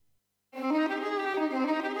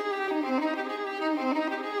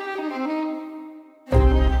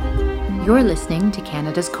You're listening to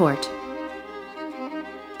Canada's Court,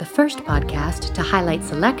 the first podcast to highlight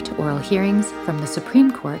select oral hearings from the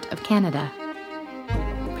Supreme Court of Canada.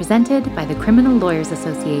 Presented by the Criminal Lawyers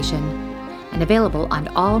Association and available on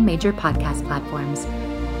all major podcast platforms.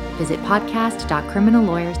 Visit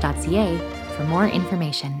podcast.criminallawyers.ca for more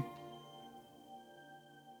information.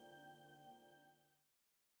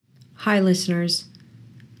 Hi, listeners.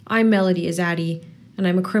 I'm Melody Azadi, and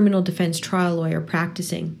I'm a criminal defense trial lawyer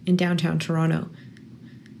practicing in downtown Toronto.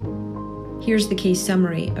 Here's the case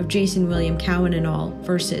summary of Jason William Cowan et al.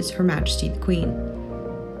 Versus Her Majesty the Queen.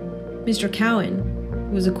 Mr.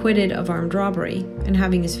 Cowan was acquitted of armed robbery and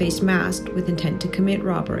having his face masked with intent to commit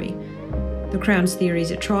robbery. The Crown's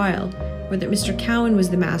theories at trial were that Mr. Cowan was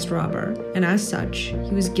the masked robber, and as such,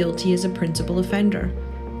 he was guilty as a principal offender.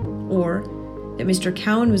 Or that Mr.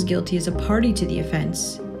 Cowan was guilty as a party to the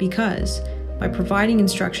offence because, by providing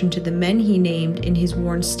instruction to the men he named in his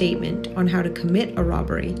sworn statement on how to commit a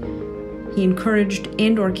robbery, he encouraged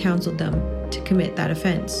and or counseled them to commit that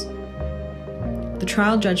offence. The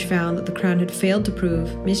trial judge found that the Crown had failed to prove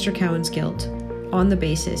Mr. Cowan's guilt on the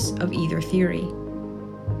basis of either theory.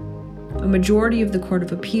 A majority of the Court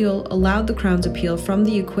of Appeal allowed the Crown's appeal from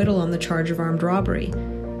the acquittal on the charge of armed robbery,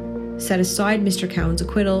 set aside Mr. Cowan's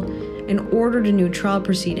acquittal, and ordered a new trial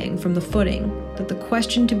proceeding from the footing that the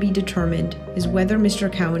question to be determined is whether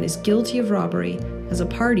Mr. Cowan is guilty of robbery as a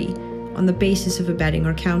party on the basis of abetting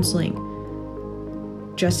or counselling.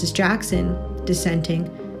 Justice Jackson, dissenting,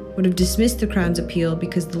 would have dismissed the Crown's appeal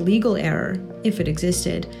because the legal error, if it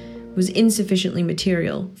existed, was insufficiently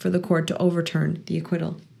material for the court to overturn the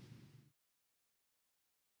acquittal.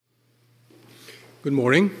 Good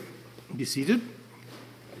morning. Be seated.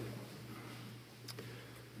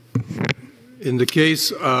 In the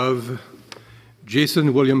case of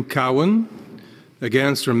Jason William Cowan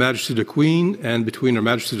against Her Majesty the Queen and between Her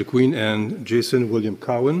Majesty the Queen and Jason William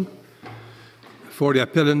Cowan, for the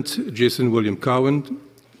appellant Jason William Cowan,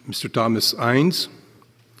 Mr. Thomas Hines,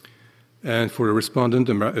 and for the respondent,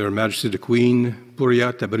 Her Majesty the Queen,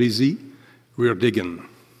 Pouria Tabrizi Reardigan.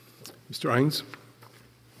 Mr. Hines.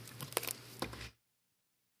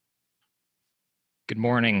 Good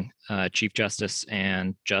morning, Chief Justice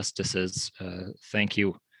and Justices. Thank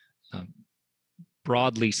you.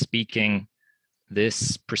 Broadly speaking,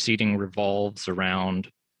 this proceeding revolves around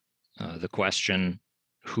the question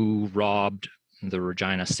who robbed the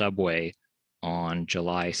Regina subway on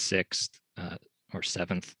July 6th or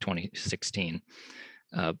 7th, 2016.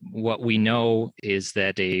 What we know is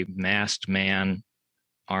that a masked man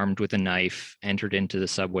armed with a knife entered into the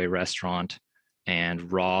Subway restaurant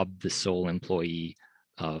and robbed the sole employee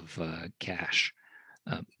of cash.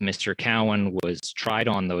 Mr. Cowan was tried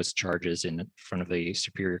on those charges in front of a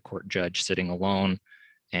Superior Court judge sitting alone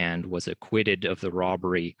and was acquitted of the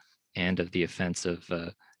robbery and of the offense of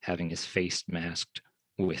having his face masked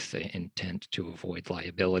with intent to avoid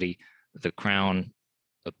liability. The Crown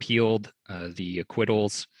appealed the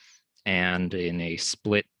acquittals, and in a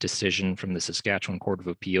split decision from the Saskatchewan Court of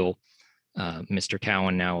Appeal, Mr.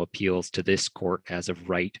 Cowan now appeals to this court as of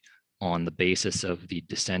right on the basis of the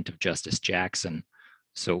dissent of Justice Jackson.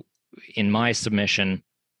 So in my submission,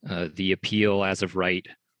 the appeal as of right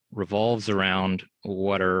revolves around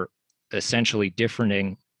what are essentially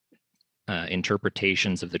differing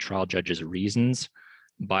interpretations of the trial judge's reasons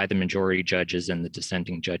by the majority judges and the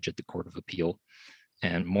dissenting judge at the Court of Appeal,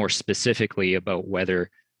 and more specifically about whether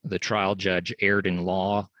the trial judge erred in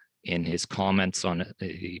law in his comments on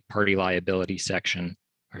the party liability section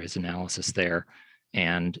or his analysis there,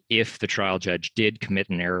 and if the trial judge did commit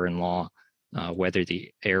an error in law, whether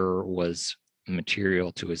the error was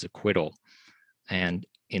material to his acquittal. And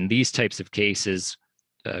in these types of cases,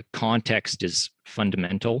 context is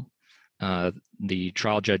fundamental. The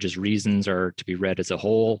trial judge's reasons are to be read as a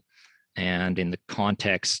whole and in the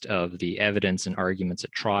context of the evidence and arguments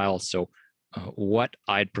at trial. So what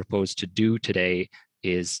I'd propose to do today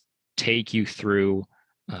is take you through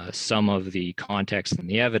some of the context and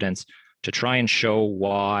the evidence to try and show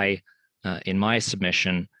why, in my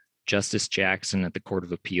submission, Justice Jackson at the Court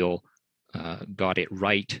of Appeal got it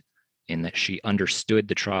right in that she understood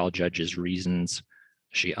the trial judge's reasons.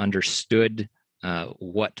 She understood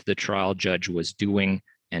what the trial judge was doing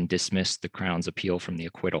and dismissed the Crown's appeal from the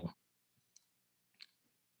acquittal.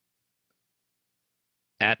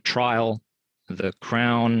 At trial, the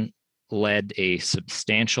Crown led a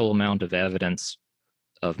substantial amount of evidence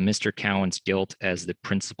of Mr. Cowan's guilt as the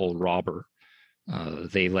principal robber.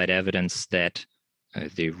 They led evidence that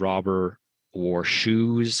the robber wore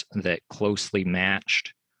shoes that closely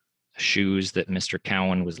matched shoes that Mr.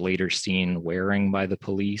 Cowan was later seen wearing by the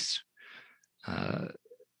police.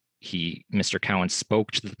 Mr. Cowan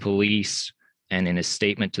spoke to the police, and in his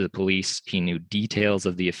statement to the police, he knew details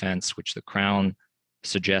of the offense, which the Crown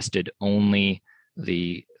suggested only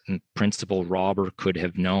the principal robber could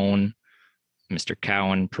have known. Mr.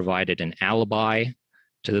 Cowan provided an alibi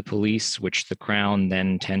to the police, which the Crown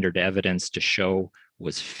then tendered evidence to show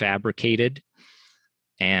was fabricated.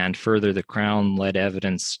 And further, the Crown led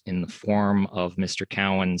evidence in the form of Mr.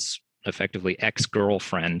 Cowan's effectively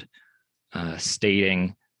ex-girlfriend,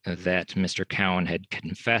 stating that Mr. Cowan had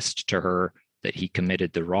confessed to her that he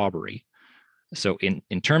committed the robbery. So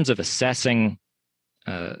in terms of assessing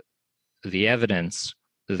the evidence,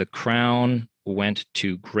 the Crown went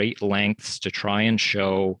to great lengths to try and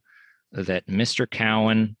show that Mr.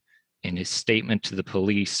 Cowan, in his statement to the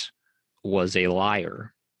police, was a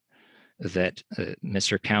liar, that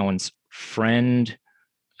Mr. Cowan's friend,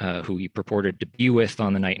 who he purported to be with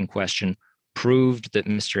on the night in question, proved that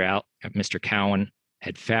Mr. Cowan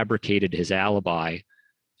had fabricated his alibi,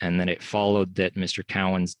 and that it followed that Mr.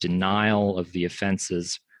 Cowan's denial of the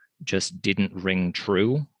offenses just didn't ring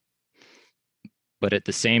true. But at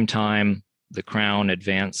the same time, the Crown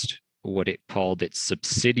advanced what it called its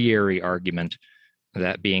subsidiary argument,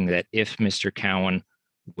 that being that if Mr. Cowan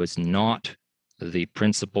was not the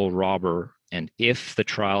principal robber, and if the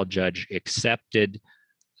trial judge accepted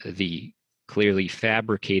the clearly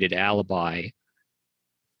fabricated alibi,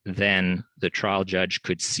 then the trial judge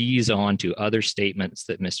could seize on to other statements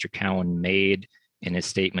that Mr. Cowan made in his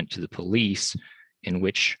statement to the police, in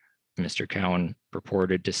which Mr. Cowan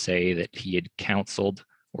purported to say that he had counseled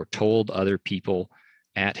or told other people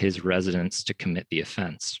at his residence to commit the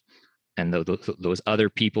offense. And those other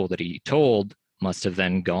people that he told must have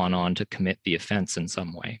then gone on to commit the offense in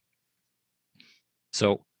some way.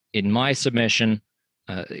 So in my submission,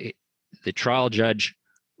 the trial judge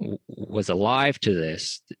was alive to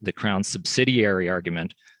this, the Crown's subsidiary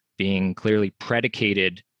argument being clearly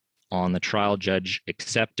predicated on the trial judge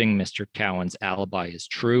accepting Mr. Cowan's alibi as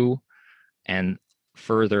true, and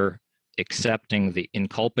further accepting the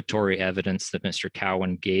inculpatory evidence that Mr.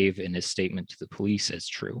 Cowan gave in his statement to the police as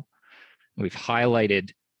true. We've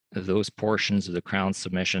highlighted those portions of the Crown's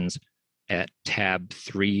submissions at tab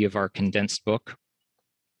 3 of our condensed book.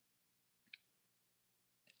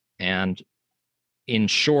 And in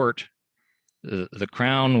short, the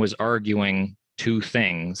Crown was arguing two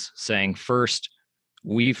things, saying, first,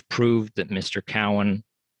 we've proved that Mr. Cowan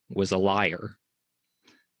was a liar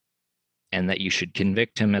and that you should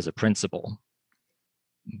convict him as a principal.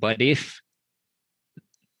 But if,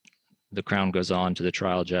 the Crown goes on to the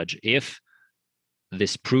trial judge, if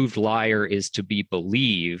this proved liar is to be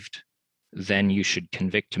believed, then you should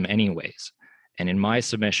convict him anyways. And in my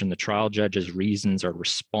submission, the trial judge's reasons are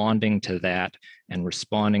responding to that and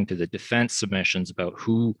responding to the defense submissions about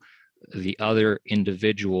who the other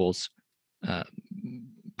individuals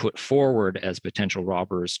put forward as potential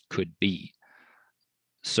robbers could be.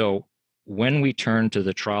 So when we turn to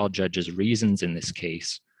the trial judge's reasons in this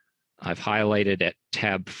case, I've highlighted at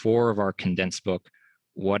tab 4 of our condensed book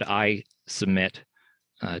what I submit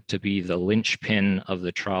to be the linchpin of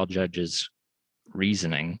the trial judge's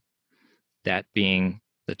reasoning. That being,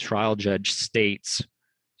 the trial judge states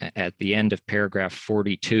at the end of paragraph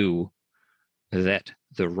 42 that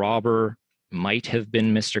the robber might have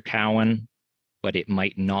been Mr. Cowan, but it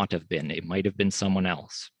might not have been. It might have been someone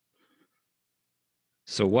else.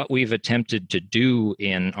 So what we've attempted to do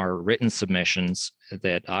in our written submissions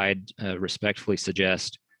that I'd respectfully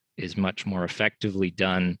suggest is much more effectively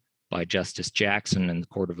done by Justice Jackson in the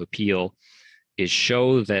Court of Appeal is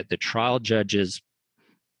show that the trial judge's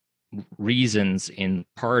reasons in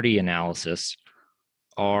party analysis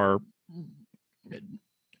are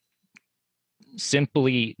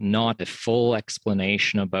simply not a full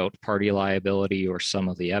explanation about party liability or some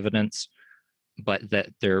of the evidence, but that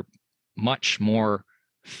they're much more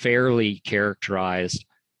fairly characterized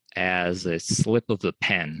as a slip of the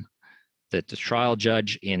pen, that the trial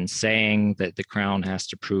judge, in saying that the Crown has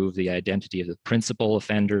to prove the identity of the principal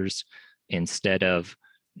offenders instead of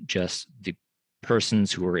just the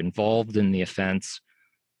persons who are involved in the offense,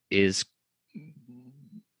 is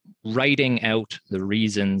writing out the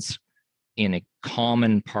reasons in a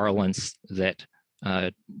common parlance that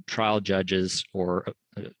trial judges or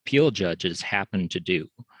appeal judges happen to do.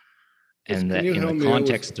 And that in the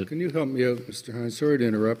context of... Can you help me out, Mr. Hines? Sorry to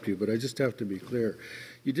interrupt you, but I just have to be clear.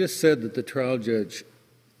 You just said that the trial judge,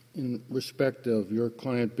 in respect of your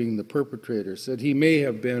client being the perpetrator, said he may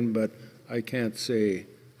have been, but I can't say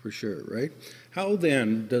for sure, right? How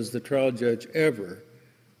then does the trial judge ever,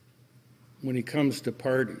 when he comes to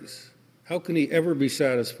parties, how can he ever be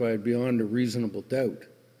satisfied beyond a reasonable doubt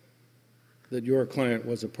that your client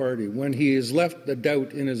was a party when he has left the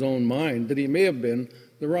doubt in his own mind that he may have been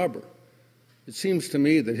the robber? It seems to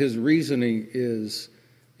me that his reasoning is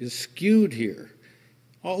skewed here.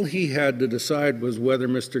 All he had to decide was whether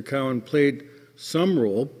Mr. Cowan played some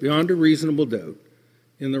role, beyond a reasonable doubt,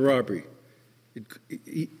 in the robbery.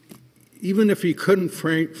 Even if he couldn't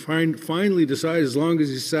finally decide, as long as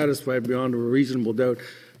he's satisfied beyond a reasonable doubt,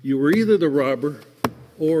 you were either the robber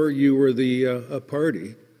or you were the a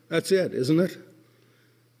party. That's it, isn't it?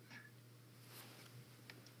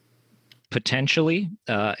 Potentially.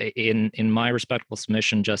 In my respectful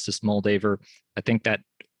submission, Justice Moldaver, I think that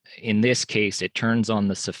in this case, it turns on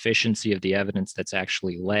the sufficiency of the evidence that's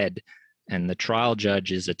actually led, and the trial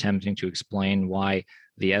judge is attempting to explain why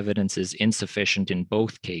the evidence is insufficient in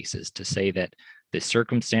both cases, to say that the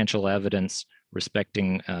circumstantial evidence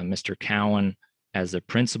respecting Mr. Cowan as a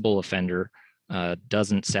principal offender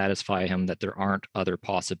doesn't satisfy him, that there aren't other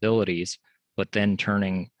possibilities, but then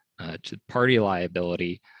turning to party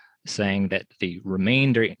liability, saying that the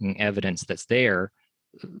remaining evidence that's there,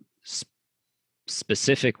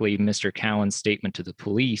 specifically Mr. Cowan's statement to the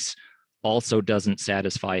police, also doesn't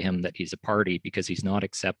satisfy him that he's a party, because he's not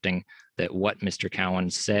accepting that what Mr.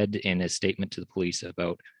 Cowan said in his statement to the police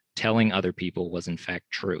about telling other people was in fact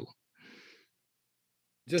true.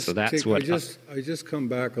 So that's what I just come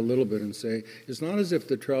back a little bit and say, it's not as if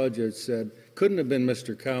the trial judge said, couldn't have been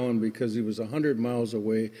Mr. Cowan because he was 100 miles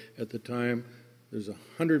away at the time. There's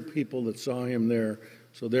 100 people that saw him there.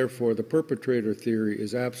 So therefore, the perpetrator theory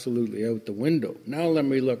is absolutely out the window. Now let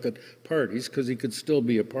me look at parties, because he could still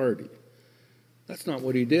be a party. That's not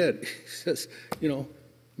what he did. He says,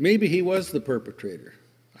 maybe he was the perpetrator.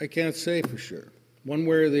 I can't say for sure, one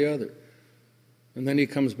way or the other. And then he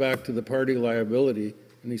comes back to the party liability,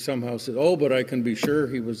 and he somehow said, oh, but I can be sure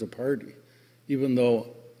he was a party, even though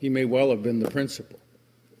he may well have been the principal.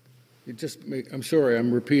 I'm sorry,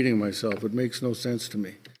 I'm repeating myself. It makes no sense to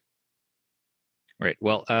me. Right.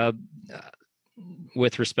 Well,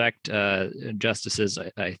 with respect, Justices,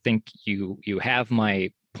 I think you have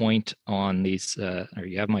my point on these, or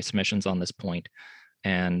you have my submissions on this point,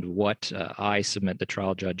 and what I submit the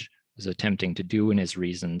trial judge was attempting to do in his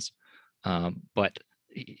reasons. But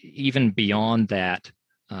even beyond that,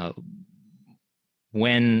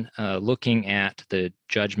 when looking at the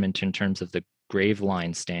judgment in terms of the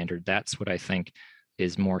Graveline standard, that's what I think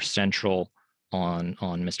is more central on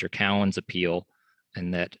Mr. Cowan's appeal,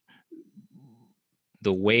 and that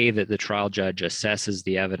the way that the trial judge assesses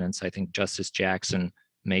the evidence, I think Justice Jackson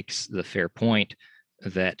makes the fair point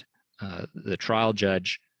that the trial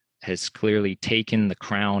judge has clearly taken the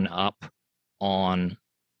crown up on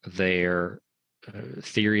their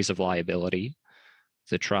theories of liability.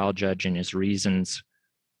 The trial judge in his reasons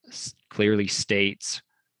clearly states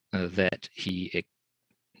that he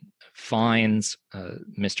finds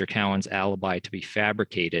Mr. Cowan's alibi to be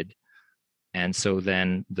fabricated. And so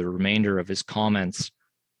then the remainder of his comments,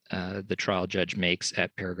 the trial judge makes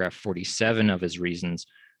at paragraph 47 of his reasons,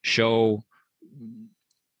 show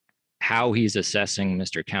how he's assessing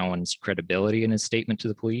Mr. Cowan's credibility in his statement to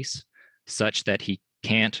the police, such that he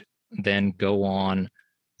can't then go on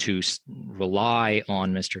to rely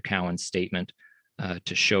on Mr. Cowan's statement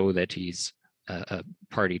to show that he's a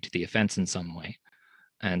party to the offense in some way.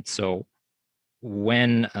 And so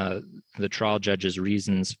when the trial judge's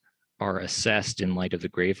reasons are assessed in light of the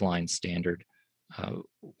Graveline standard,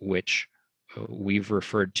 which we've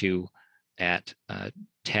referred to at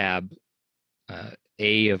tab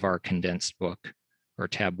A of our condensed book, or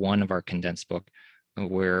tab 1 of our condensed book,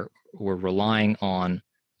 where we're relying on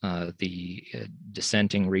the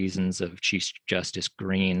dissenting reasons of Chief Justice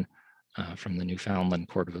Green from the Newfoundland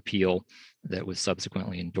Court of Appeal that was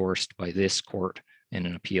subsequently endorsed by this court in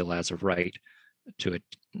an appeal as of right, to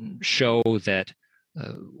show that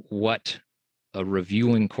what a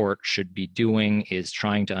reviewing court should be doing is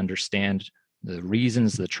trying to understand the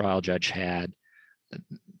reasons the trial judge had,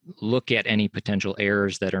 look at any potential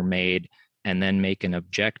errors that are made, and then make an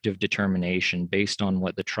objective determination based on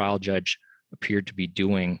what the trial judge appeared to be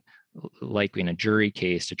doing, like in a jury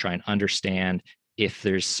case, to try and understand if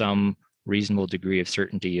there's some reasonable degree of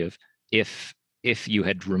certainty of if you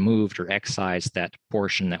had removed or excised that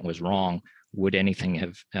portion that was wrong, would anything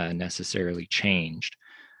have necessarily changed?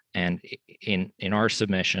 And in our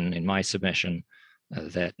submission, in my submission,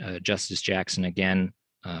 that Justice Jackson again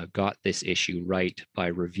got this issue right by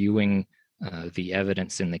reviewing the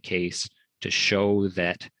evidence in the case to show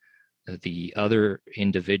that the other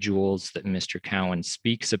individuals that Mr. Cowan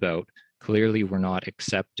speaks about clearly were not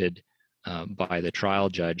accepted by the trial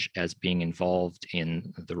judge as being involved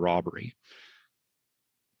in the robbery.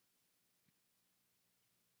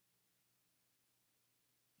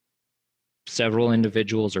 several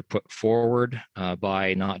individuals are put forward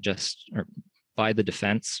by the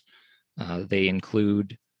defense. They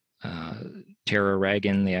include Tara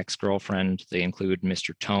Reagan, the ex-girlfriend. They include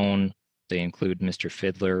Mr. Tone. They include Mr.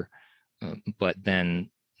 Fiddler. But then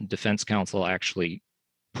defense counsel actually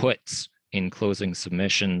puts in closing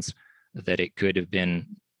submissions that it could have been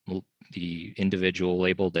the individual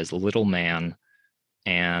labeled as Little Man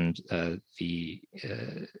and the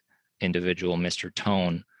individual, Mr.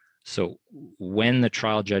 Tone. So when the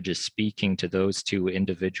trial judge is speaking to those two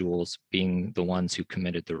individuals being the ones who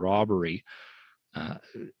committed the robbery,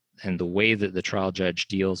 and the way that the trial judge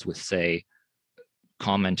deals with, say,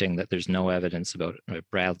 commenting that there's no evidence about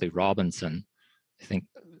Bradley Robinson, I think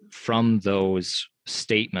from those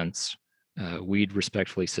statements, we'd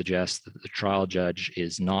respectfully suggest that the trial judge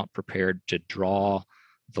is not prepared to draw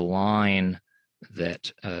the line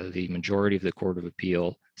that the majority of the Court of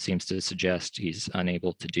Appeal seems to suggest he's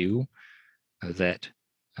unable to do, that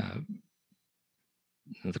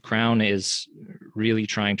the Crown is really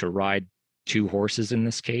trying to ride two horses in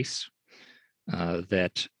this case,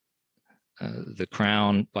 that the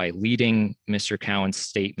Crown, by leading Mr. Cowan's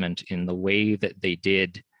statement in the way that they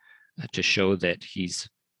did to show that he's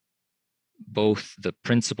both the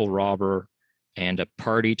principal robber and a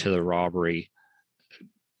party to the robbery,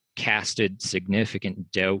 casted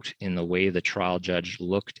significant doubt in the way the trial judge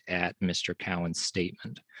looked at Mr. Cowan's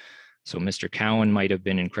statement. So Mr. Cowan might have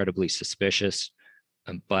been incredibly suspicious,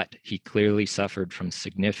 but he clearly suffered from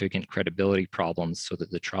significant credibility problems so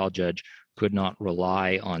that the trial judge could not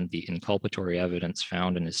rely on the inculpatory evidence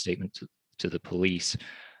found in his statement to the police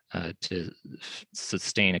to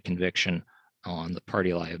sustain a conviction on the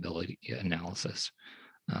party liability analysis.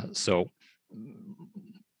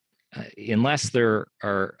 Unless there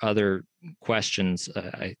are other questions,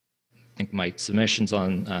 I think my submissions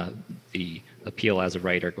on the appeal as of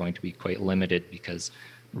right are going to be quite limited, because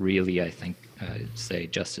really I think, say,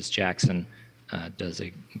 Justice Jackson does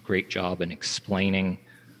a great job in explaining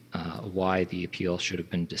why the appeal should have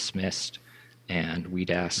been dismissed, and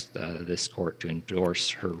we'd ask this court to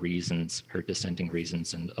endorse her reasons, her dissenting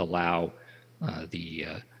reasons, and allow the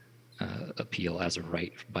appeal as of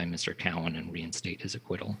right by Mr. Cowan and reinstate his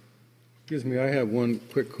acquittal. Excuse me, I have one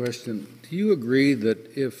quick question. Do you agree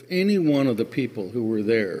that if any one of the people who were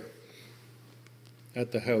there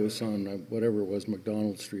at the house on whatever it was,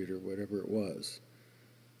 McDonald Street or whatever it was,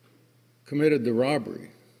 committed the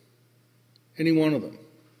robbery, any one of them,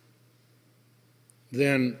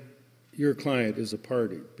 then your client is a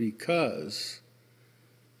party? Because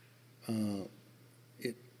and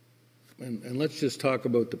let's just talk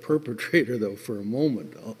about the perpetrator, though, for a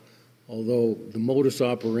moment. Although the modus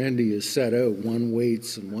operandi is set out, one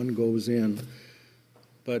waits and one goes in.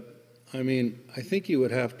 But, I mean, I think you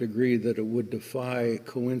would have to agree that it would defy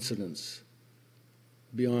coincidence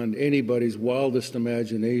beyond anybody's wildest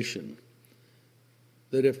imagination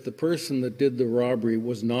that if the person that did the robbery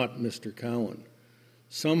was not Mr. Cowan,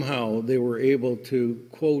 somehow they were able to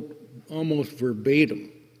quote almost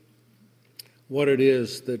verbatim what it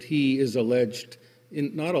is that he is alleged,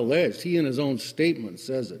 not alleged, he in his own statement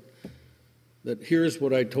says it, that here's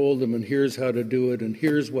what I told him and here's how to do it and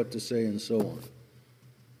here's what to say and so on.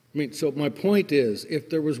 I mean, so my point is, if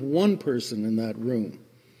there was one person in that room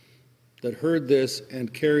that heard this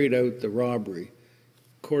and carried out the robbery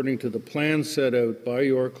according to the plan set out by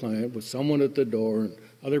your client with someone at the door and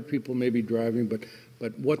other people maybe driving, but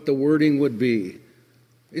what the wording would be,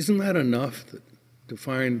 isn't that enough to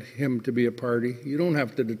find him to be a party? You don't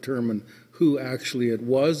have to determine who actually it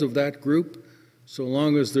was of that group, so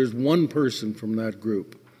long as there's one person from that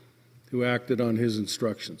group who acted on his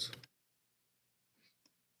instructions.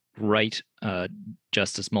 Right,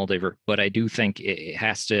 Justice Moldaver, but I do think it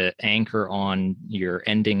has to anchor on your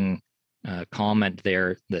ending comment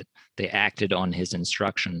there that they acted on his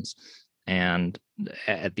instructions. And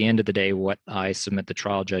at the end of the day, what I submit the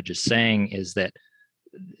trial judge is saying is that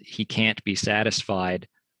he can't be satisfied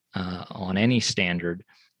on any standard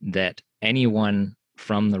that anyone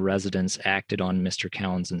from the residence acted on Mr.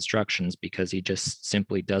 Cowan's instructions, because he just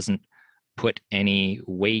simply doesn't put any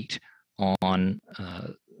weight on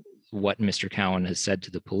what Mr. Cowan has said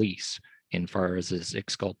to the police in far as his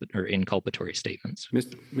inculpatory statements.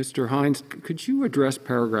 Mr. Hines, could you address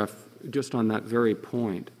paragraph, just on that very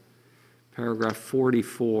point, paragraph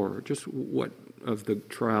 44, just what of the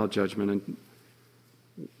trial judgment, and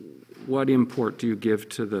what import do you give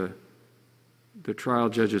to the trial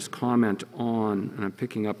judge's comment on, and I'm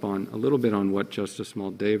picking up on a little bit on what Justice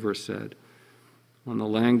Moldaver said, on the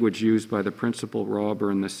language used by the principal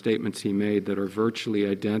robber and the statements he made that are virtually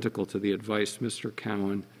identical to the advice Mr.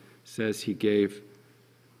 Cowan says he gave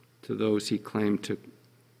to those he claims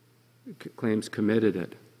committed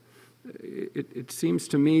it. It seems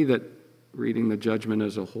to me that, reading the judgment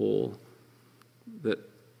as a whole, that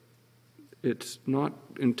it's not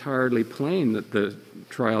entirely plain that the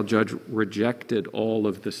trial judge rejected all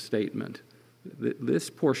of the statement. This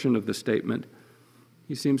portion of the statement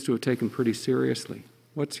he seems to have taken pretty seriously.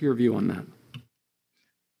 What's your view on that?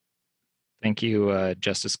 Thank you,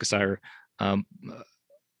 Justice Cassire.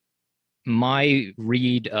 My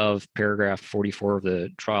read of paragraph 44 of the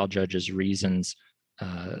trial judge's reasons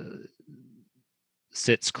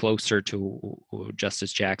sits closer to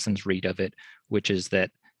Justice Jackson's read of it, which is that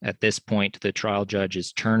at this point, the trial judge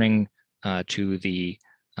is turning to the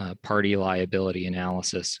party liability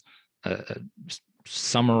analysis,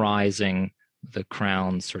 summarizing the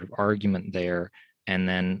Crown's sort of argument there, and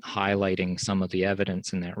then highlighting some of the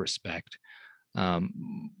evidence in that respect.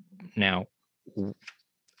 Now,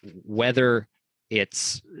 whether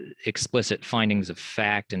it's explicit findings of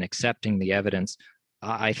fact and accepting the evidence,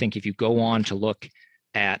 I think if you go on to look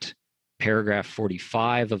at paragraph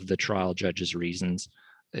 45 of the trial judge's reasons,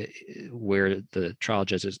 where the trial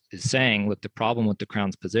judge is saying, look, the problem with the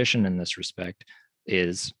Crown's position in this respect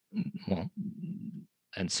is, well,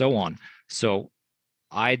 and so on. So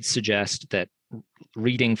I'd suggest that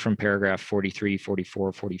reading from paragraph 43,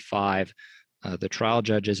 44, 45, the trial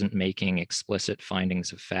judge isn't making explicit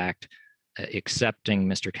findings of fact, accepting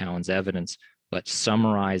Mr. Cowan's evidence, but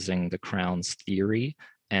summarizing the Crown's theory,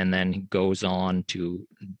 and then goes on to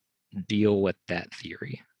deal with that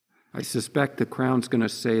theory. I suspect the Crown's going to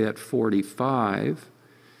say at 45,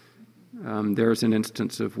 there's an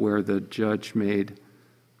instance of where the judge made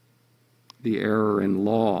the error in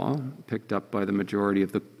law, picked up by the majority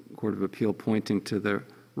of the Court of Appeal, pointing to the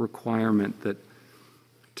requirement that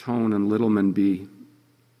Tone and Littleman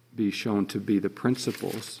be shown to be the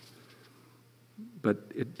principals. But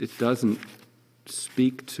it doesn't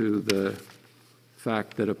speak to the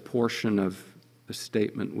fact that a portion of the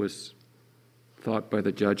statement was thought by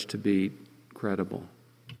the judge to be credible.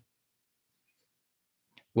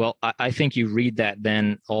 Well, I think you read that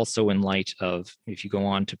then also in light of, if you go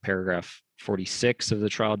on to paragraph 46 of the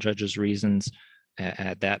trial judge's reasons,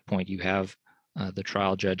 at that point you have the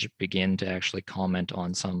trial judge begin to actually comment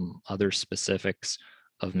on some other specifics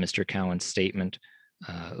of Mr. Cowan's statement,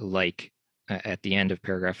 like at the end of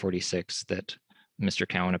paragraph 46 that Mr.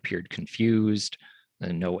 Cowan appeared confused,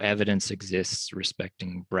 no evidence exists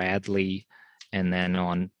respecting Bradley, and then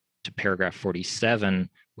on to paragraph 47,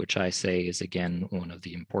 which I say is again one of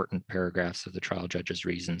the important paragraphs of the trial judge's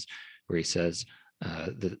reasons, where he says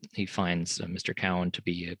that he finds Mr. Cowan to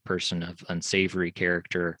be a person of unsavory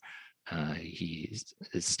character. His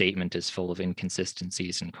statement is full of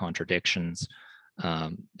inconsistencies and contradictions.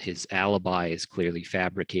 His alibi is clearly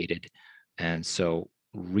fabricated. And so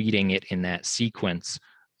reading it in that sequence,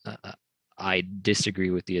 I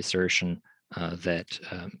disagree with the assertion that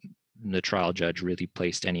the trial judge really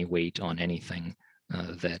placed any weight on anything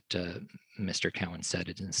that Mr. Cowan said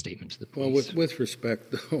in his statement to the police. Well, with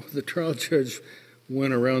respect, though, the trial judge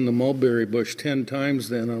went around the mulberry bush 10 times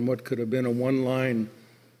then on what could have been a one-line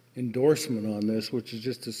endorsement on this, which is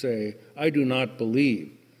just to say, I do not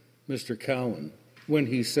believe Mr. Cowan when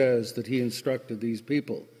he says that he instructed these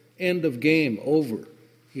people. End of game, over.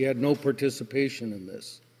 He had no participation in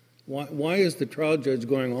this. Why is the trial judge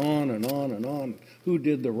going on and on and on? Who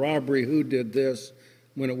did the robbery? Who did this?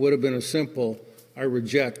 When it would have been a simple, I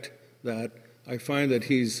reject that. I find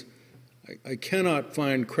that I cannot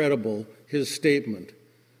find credible his statement,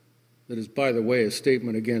 that is, by the way, a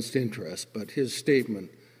statement against interest, but his statement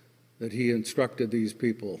that he instructed these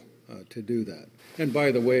people to do that. And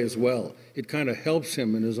by the way, as well, it kind of helps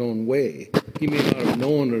him in his own way. He may not have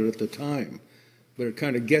known it at the time, but it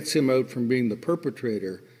kind of gets him out from being the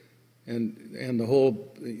perpetrator and the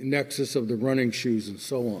whole nexus of the running shoes and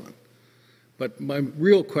so on. But my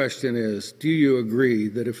real question is, do you agree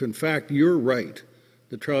that if in fact you're right,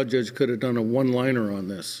 the trial judge could have done a one-liner on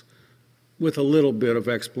this with a little bit of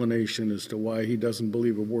explanation as to why he doesn't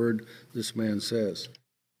believe a word this man says?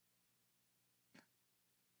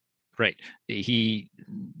 Right. He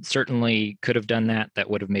certainly could have done that. That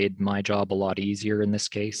would have made my job a lot easier in this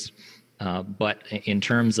case. But in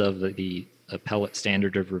terms of the appellate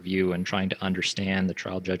standard of review and trying to understand the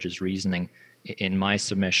trial judge's reasoning, in my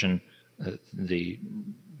submission, the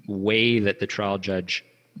way that the trial judge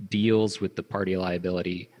deals with the party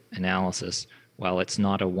liability analysis, while it's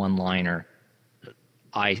not a one-liner,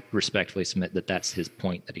 I respectfully submit that that's his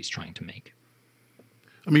point that he's trying to make.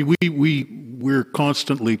 I mean, we're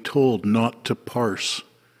constantly told not to parse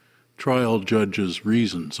trial judges'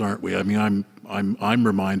 reasons, aren't we? I mean, I'm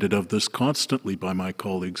reminded of this constantly by my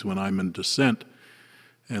colleagues when I'm in dissent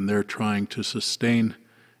and they're trying to sustain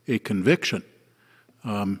a conviction.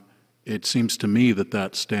 It seems to me that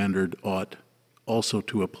that standard ought also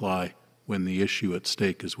to apply when the issue at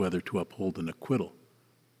stake is whether to uphold an acquittal.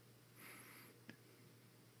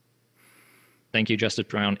 Thank you, Justice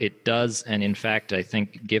Brown. It does, and in fact, I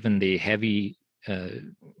think given the heavy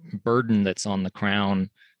burden that's on the Crown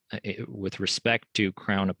with respect to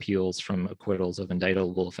Crown appeals from acquittals of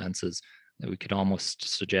indictable offenses, that we could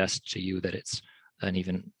almost suggest to you that it's an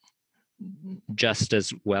even just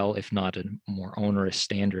as well, if not a more onerous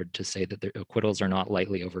standard to say that the acquittals are not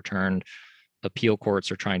lightly overturned. Appeal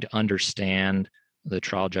courts are trying to understand the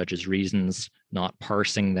trial judge's reasons, not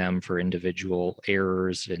parsing them for individual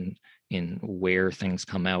errors in where things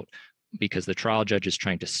come out, because the trial judge is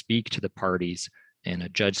trying to speak to the parties in a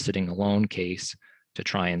judge sitting alone case to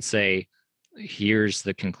try and say, here's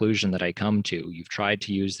the conclusion that I come to. You've tried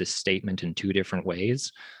to use this statement in two different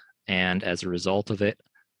ways, and as a result of it,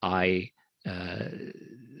 I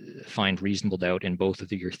find reasonable doubt in both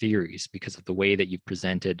of your theories because of the way that you've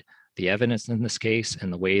presented the evidence in this case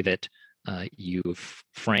and the way that you've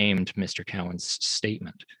framed Mr. Cowan's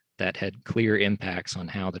statement that had clear impacts on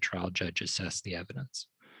how the trial judge assessed the evidence.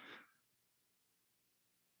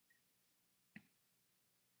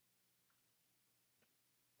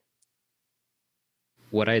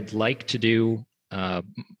 What I'd like to do,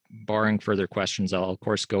 barring further questions, I'll of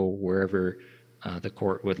course go wherever the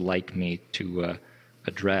court would like me to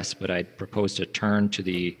address, but I'd propose to turn to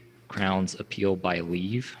the Crown's appeal by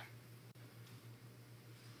leave.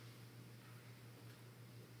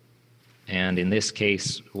 And in this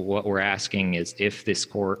case, what we're asking is if this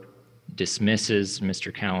court dismisses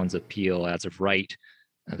Mr. Cowan's appeal as of right,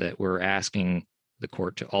 that we're asking the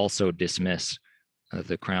court to also dismiss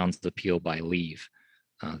the Crown's appeal by leave.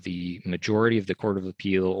 The majority of the Court of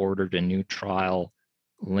Appeal ordered a new trial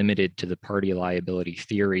limited to the party liability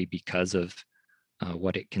theory because of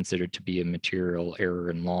what it considered to be a material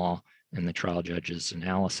error in law in the trial judge's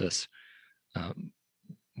analysis.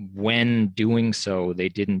 When doing so, they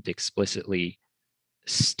didn't explicitly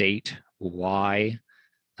state why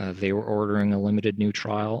they were ordering a limited new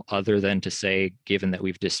trial, other than to say, given that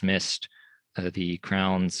we've dismissed the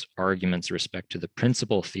Crown's arguments with respect to the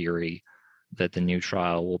principal theory, that the new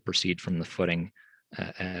trial will proceed from the footing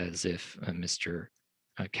as if Mr.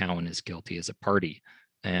 Cowan is guilty as a party.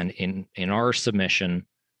 And in our submission,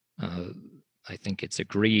 I think it's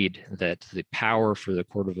agreed that the power for the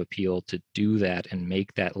Court of Appeal to do that and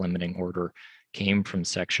make that limiting order came from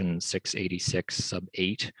Section 686 sub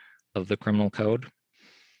 8 of the Criminal Code.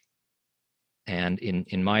 And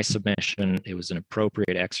in my submission, it was an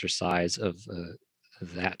appropriate exercise of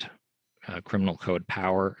that Criminal Code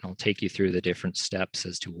power. And I'll take you through the different steps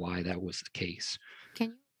as to why that was the case.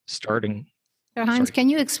 Starting... Sir Hines, can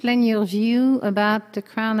you explain your view about the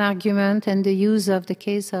Crown argument and the use of the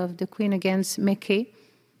case of the Queen against McKay?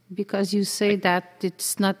 Because you say that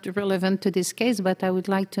it's not relevant to this case, but I would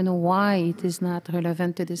like to know why it is not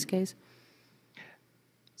relevant to this case.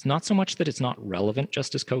 It's not so much that it's not relevant,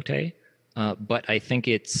 Justice Cote, but I think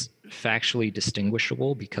it's factually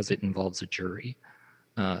distinguishable because it involves a jury.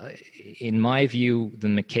 In my view, the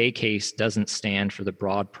McKay case doesn't stand for the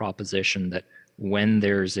broad proposition that when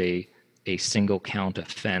there's a single count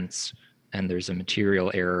offense and there's a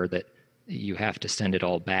material error that you have to send it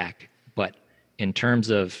all back. But in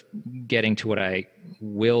terms of getting to what I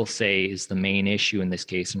will say is the main issue in this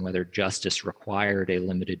case and whether justice required a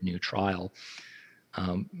limited new trial,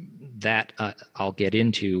 that I'll get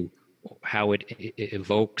into how it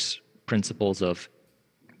evokes principles of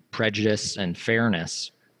prejudice and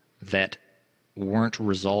fairness that weren't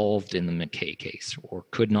resolved in the McKay case or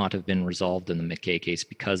could not have been resolved in the McKay case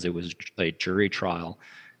because it was a jury trial.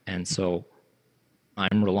 And so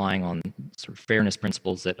I'm relying on sort of fairness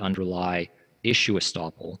principles that underlie issue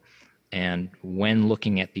estoppel. And when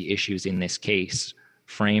looking at the issues in this case,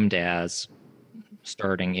 framed as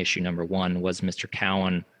starting issue number one, was Mr.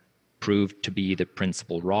 Cowan proved to be the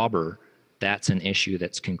principal robber? That's an issue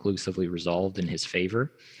that's conclusively resolved in his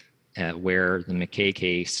favor, where the McKay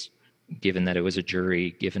case, given that it was a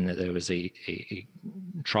jury, given that there was a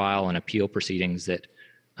trial and appeal proceedings that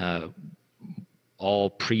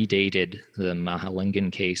all predated the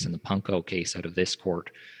Mahalingan case and the Punko case out of this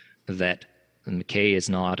court, that McKay is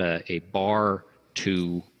not a bar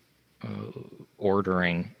to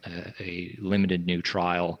ordering a limited new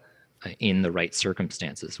trial in the right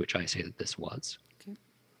circumstances, which I say that this was. Okay.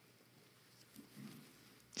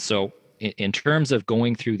 So in terms of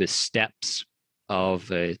going through the steps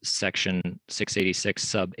of a Section 686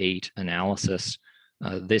 sub 8 analysis,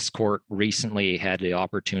 This court recently had the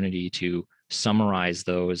opportunity to summarize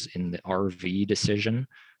those in the RV decision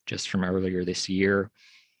just from earlier this year.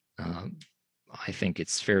 I think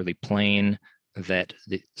it's fairly plain that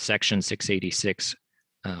the Section 686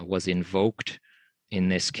 was invoked in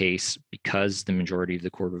this case because the majority of the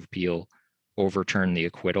Court of Appeal overturned the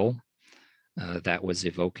acquittal. That was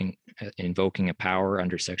invoking a power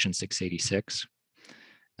under Section 686.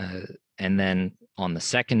 And then on the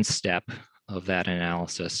second step of that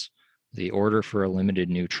analysis, the order for a limited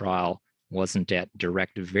new trial wasn't at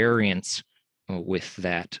direct variance with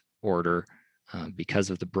that order because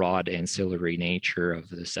of the broad ancillary nature of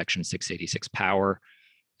the Section 686 power,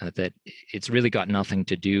 that it's really got nothing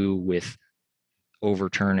to do with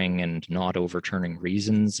overturning and not overturning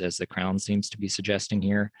reasons, as the Crown seems to be suggesting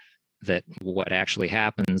here. That what actually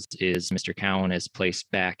happens is Mr. Cowan is placed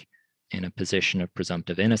back in a position of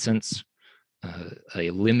presumptive innocence. A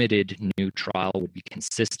limited new trial would be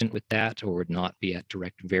consistent with that or would not be at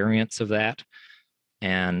direct variance of that.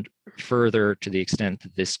 And further, to the extent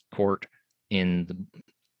that this court in the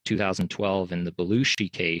 2012 in the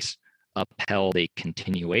Belushi case upheld a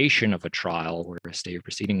continuation of a trial where a stay of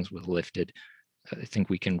proceedings was lifted, I think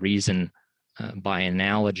we can reason by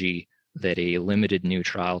analogy that a limited new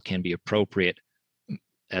trial can be appropriate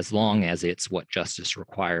as long as it's what justice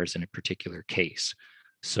requires in a particular case.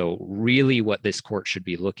 So really what this court should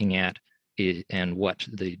be looking at and what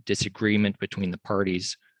the disagreement between the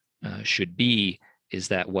parties should be is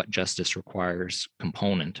that what justice requires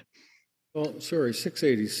component. Well, sorry,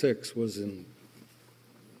 686 was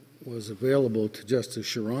available to Justice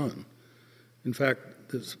Chiron. In fact,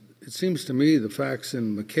 it seems to me the facts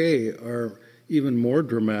in McKay are even more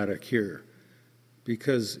dramatic here,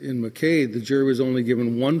 because in McKay, the jury was only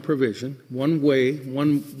given one provision, one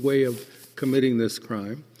way of committing this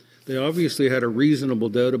crime. They obviously had a reasonable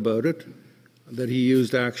doubt about it, that he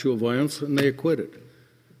used actual violence, and they acquitted.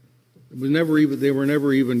 They were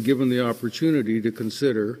never even given the opportunity to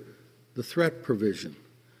consider the threat provision.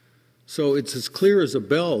 So it's as clear as a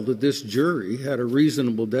bell that this jury had a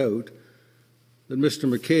reasonable doubt that Mr.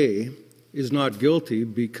 McKay is not guilty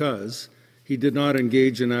because he did not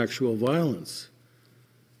engage in actual violence.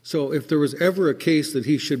 So if there was ever a case that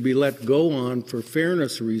he should be let go on for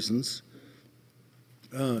fairness reasons,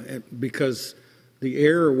 because the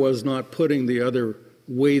error was not putting the other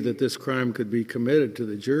way that this crime could be committed to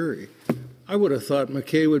the jury, I would have thought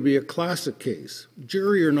McKay would be a classic case,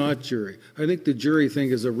 jury or not jury. I think the jury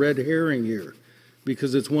thing is a red herring here,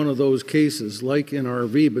 because it's one of those cases like in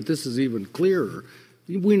RV, but this is even clearer.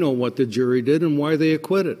 We know what the jury did and why they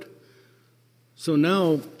acquitted. So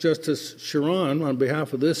now Justice Chiron, on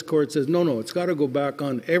behalf of this court, says, no, it's got to go back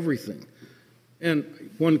on everything. And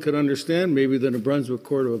one could understand maybe the New Brunswick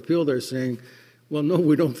Court of Appeal, they're saying, well, no,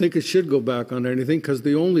 we don't think it should go back on anything, because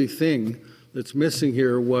the only thing that's missing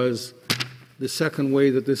here was the second way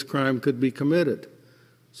that this crime could be committed.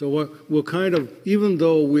 So we'll kind of, even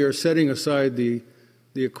though we are setting aside the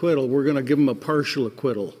acquittal, we're going to give them a partial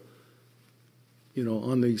acquittal,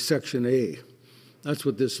 on the Section A. That's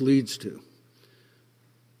what this leads to.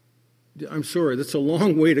 I'm sorry, that's a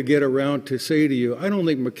long way to get around to say to you, I don't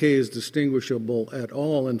think McKay is distinguishable at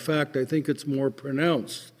all. In fact, I think it's more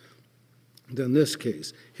pronounced than this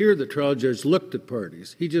case. Here, the trial judge looked at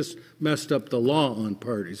parties. He just messed up the law on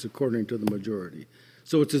parties, according to the majority.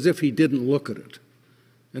 So it's as if he didn't look at it.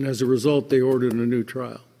 And as a result, they ordered a new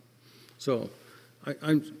trial. So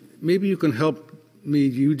maybe you can help me.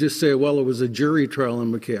 You just say, well, it was a jury trial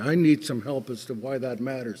in McKay. I need some help as to why that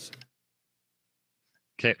matters.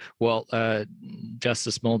 Okay, well,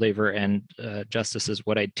 Justice Moldaver and Justices,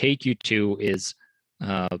 what I'd take you to is,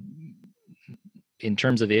 in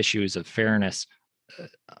terms of issues of fairness,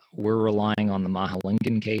 we're relying on the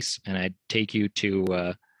Mahalingan case, and I'd take you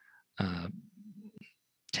to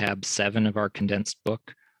tab 7 of our condensed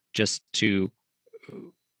book, just to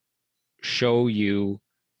show you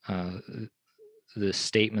the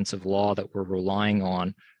statements of law that we're relying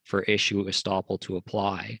on for issue estoppel to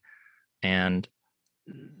apply. And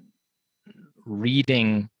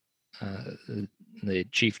reading the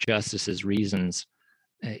Chief Justice's reasons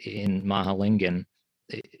in Mahalingan,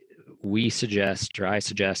 I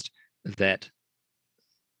suggest that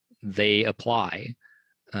they apply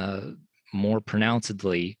more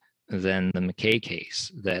pronouncedly than the McKay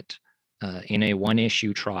case, that in a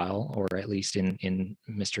one-issue trial, or at least in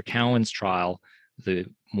Mr. Cowan's trial, the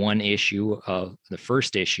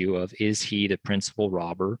first issue of is he the principal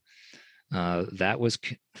robber, that was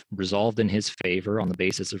resolved in his favor on the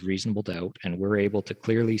basis of reasonable doubt, and we're able to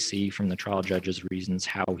clearly see from the trial judge's reasons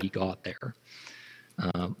how he got there.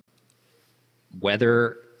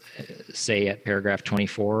 Whether say at paragraph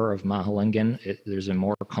 24 of Mahalingam, there's a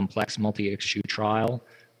more complex multi-issue trial,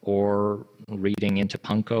 or reading into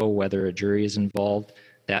Punko whether a jury is involved,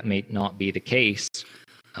 that may not be the case.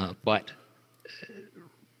 But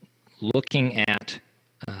looking at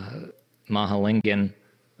Mahalingam,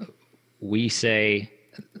 we say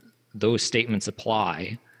those statements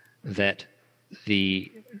apply, that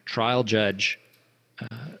the trial judge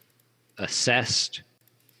assessed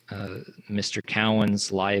Mr.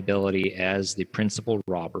 Cowan's liability as the principal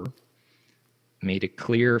robber, made a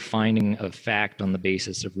clear finding of fact on the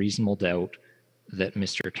basis of reasonable doubt that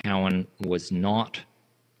Mr. Cowan was not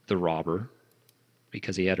the robber,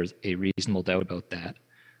 because he had a reasonable doubt about that.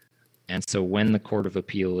 And so when the Court of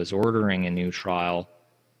Appeal is ordering a new trial,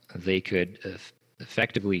 they could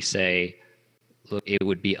effectively say, look, it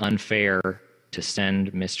would be unfair to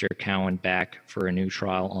send Mr. Cowan back for a new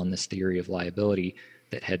trial on this theory of liability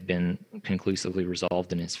that had been conclusively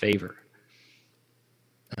resolved in his favor.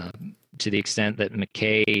 To the extent that the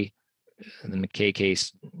McKay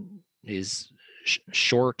case is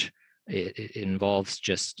short, it involves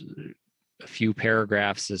just a few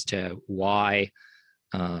paragraphs as to why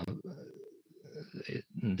the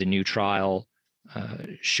new trial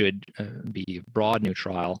should be a broad new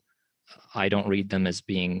trial. I don't read them as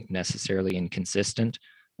being necessarily inconsistent,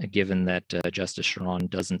 given that Justice Sharon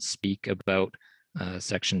doesn't speak about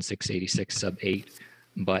Section 686 sub 8.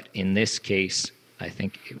 But in this case, I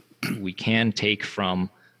think we can take from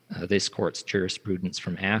this court's jurisprudence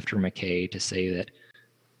from after McKay to say that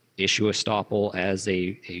issue estoppel as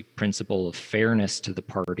a principle of fairness to the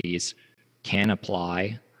parties can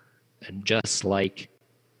apply, just like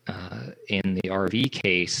in the RV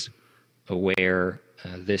case, where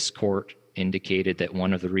this court indicated that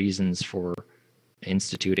one of the reasons for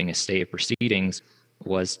instituting a stay of proceedings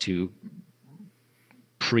was to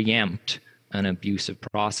preempt an abusive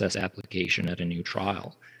process application at a new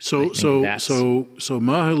trial. So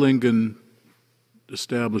Mahalingam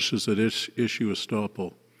establishes that issue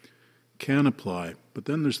estoppel can apply, but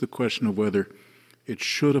then there's the question of whether it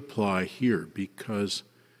should apply here, because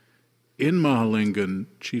in Mahalingam,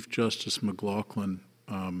 Chief Justice McLaughlin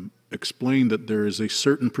explained that there is a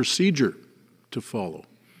certain procedure to follow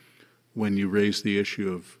when you raise the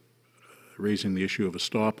issue of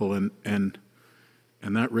estoppel,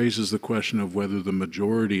 and that raises the question of whether the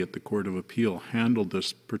majority at the Court of Appeal handled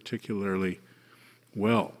this particularly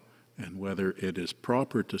well, and whether it is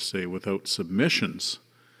proper to say without submissions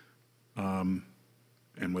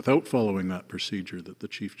and without following that procedure that the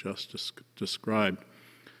Chief Justice described,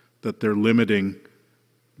 that they're limiting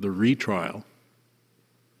the retrial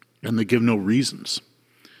and they give no reasons.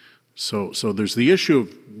 So there's the issue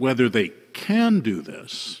of whether they can do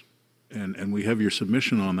this, and we have your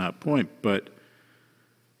submission on that point, but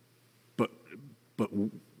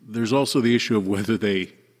there's also the issue of whether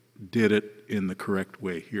they did it in the correct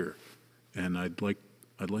way here, and I'd like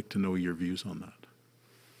to know your views on that.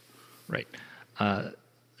 Right.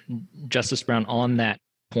 Justice Brown, on that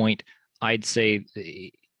point, I'd say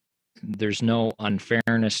there's no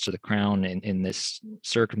unfairness to the Crown in this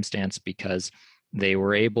circumstance, because they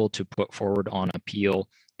were able to put forward on appeal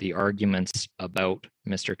the arguments about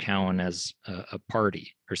Mr. Cowan as a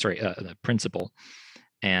principal,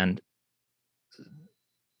 and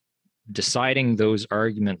deciding those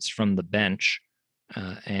arguments from the bench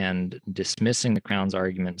and dismissing the Crown's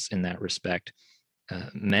arguments in that respect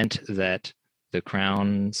meant that the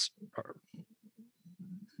Crown's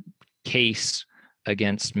case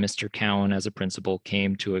against Mr. Cowan as a principal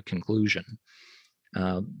came to a conclusion.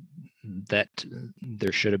 That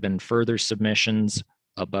there should have been further submissions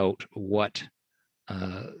about what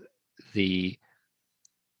a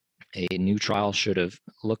new trial should have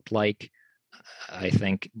looked like, I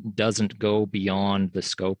think doesn't go beyond the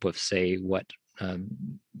scope of, say, what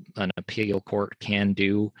an appeal court can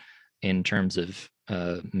do in terms of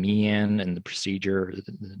MEAN and the procedure,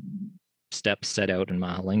 the steps set out in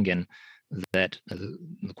Mahalingam, that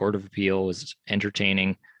the Court of Appeal was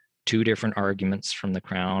entertaining two different arguments from the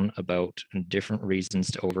Crown about different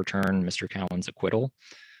reasons to overturn Mr. Cowan's acquittal,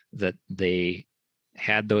 that they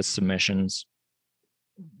had those submissions,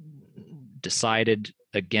 decided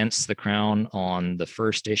against the Crown on the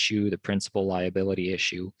first issue, the principal liability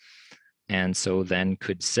issue, and so then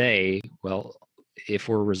could say, well, if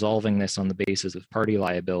we're resolving this on the basis of party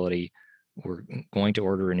liability, we're going to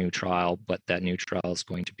order a new trial, but that new trial is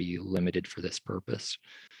going to be limited for this purpose.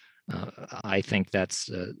 I think that's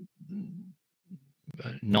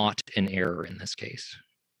not an error in this case.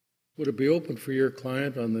 Would it be open for your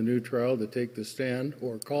client on the new trial to take the stand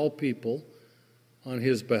or call people on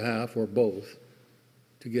his behalf, or both,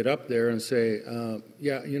 to get up there and say,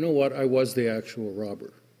 yeah, you know what, I was the actual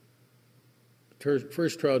robber.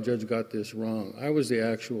 First trial judge got this wrong. I was the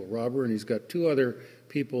actual robber, and he's got two other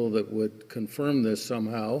people that would confirm this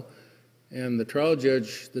somehow. And the trial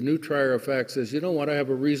judge, the new trier of fact, says, you know what, I have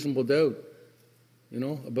a reasonable doubt,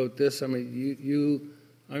 about this. I mean,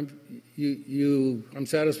 I'm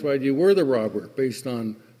satisfied you were the robber based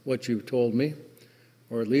on what you've told me,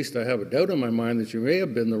 or at least I have a doubt in my mind that you may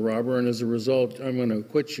have been the robber, and as a result, I'm going to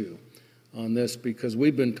acquit you on this because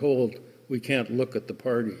we've been told we can't look at the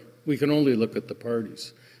party. We can only look at the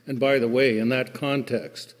parties. And by the way, in that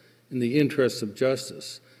context, in the interests of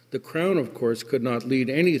justice, the Crown, of course, could not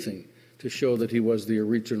lead anything to show that he was the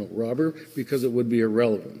original robber because it would be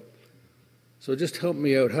irrelevant. So just help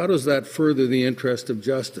me out. How does that further the interest of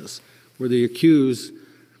justice, where the accused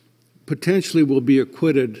potentially will be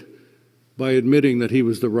acquitted by admitting that he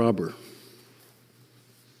was the robber?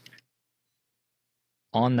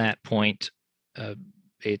 On that point,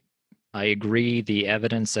 I agree the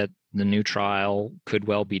evidence at the new trial could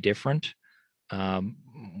well be different.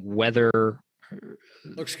 Whether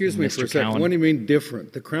Excuse me for a second. What do you mean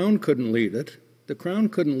different? The Crown couldn't lead it. The Crown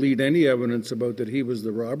couldn't lead any evidence about that he was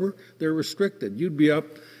the robber. They're restricted. You'd be up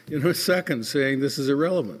in a second saying this is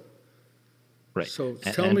irrelevant. Right. So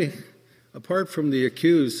tell me, apart from the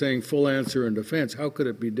accused saying full answer in defense, how could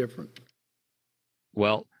it be different?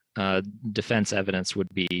 Well, defense evidence would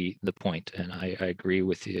be the point, and I agree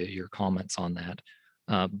with your comments on that.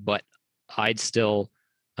 But I'd still,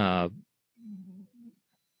 I'd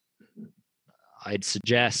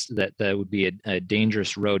suggest that that would be a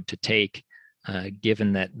dangerous road to take,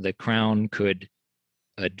 given that the Crown could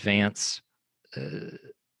advance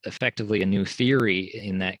effectively a new theory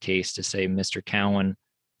in that case to say Mr. Cowan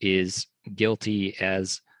is guilty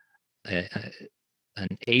as an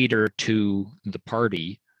aider to the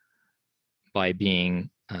party by being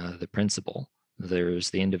the principal. There's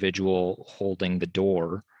the individual holding the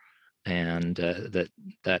door, and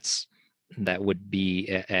that would be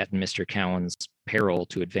at Mr. Cowan's peril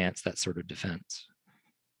to advance that sort of defense.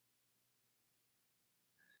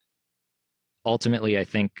 Ultimately, I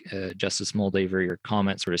think Justice Moldaver, your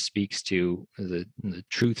comment sort of speaks to the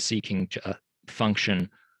truth-seeking function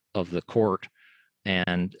of the court.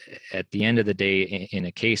 And at the end of the day, in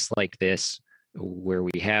a case like this, where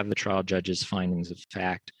we have the trial judge's findings of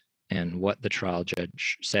fact and what the trial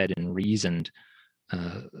judge said and reasoned,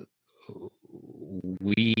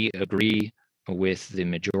 we agree with the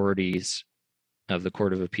majorities of the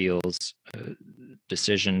Court of Appeals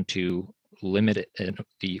decision to limit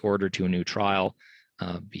the order to a new trial,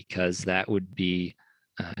 because that would be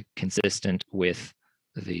consistent with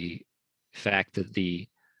the fact that the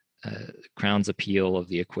Crown's appeal of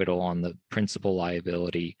the acquittal on the principal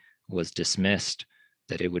liability was dismissed,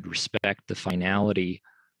 that it would respect the finality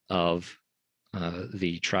of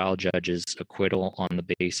the trial judge's acquittal on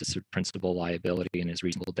the basis of principal liability and his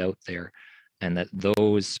reasonable doubt there, and that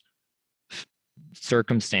those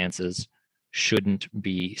circumstances shouldn't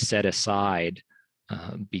be set aside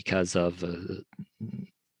because of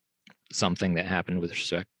something that happened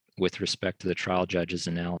with respect to the trial judge's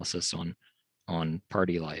analysis on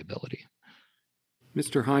party liability.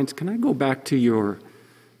 Mr. Hines, can I go back to your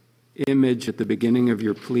image at the beginning of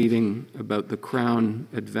your pleading about the Crown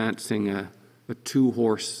advancing a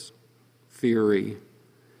two-horse theory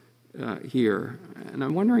here? And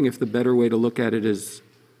I'm wondering if the better way to look at it is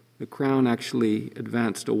the Crown actually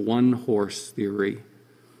advanced a one-horse theory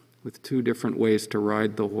with two different ways to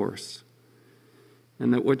ride the horse,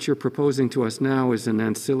 and that what you're proposing to us now is an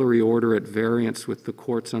ancillary order at variance with the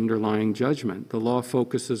court's underlying judgment. The law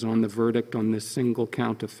focuses on the verdict on this single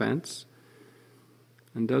count offense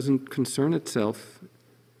and doesn't concern itself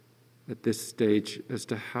at this stage as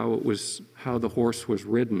to how the horse was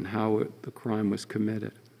ridden, how the crime was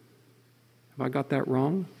committed. Have I got that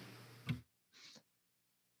wrong?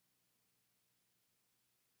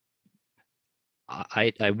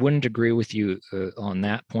 I wouldn't agree with you on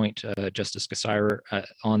that point, Justice Cassirer.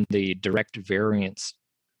 On the direct variance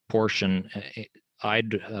portion,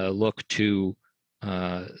 I'd look to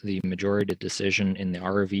the majority decision in the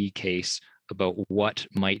RV case about what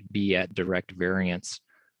might be at direct variance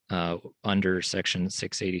under Section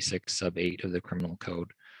 686 sub 8 of the Criminal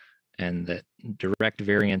Code. And that direct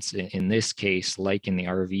variance in this case, like in the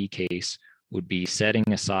RV case, would be setting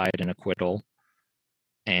aside an acquittal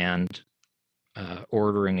and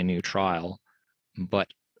ordering a new trial. But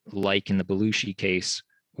like in the Belushi case,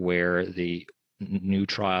 where the new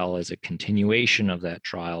trial is a continuation of that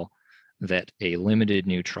trial, that a limited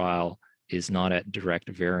new trial is not at direct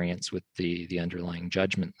variance with the underlying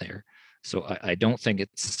judgment there. So I don't think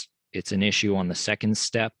it's it's an issue on the second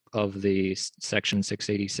step of the Section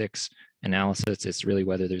 686 analysis. It's really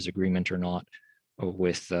whether there's agreement or not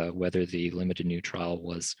with whether the limited new trial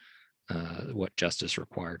was what justice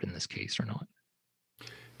required in this case or not.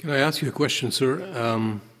 Can I ask you a question,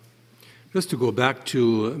 sir? Just to go back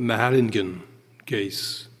to Mahalingam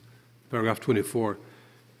case, paragraph 24,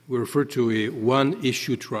 we refer to a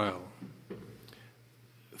one-issue trial.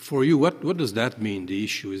 For you, what does that mean, the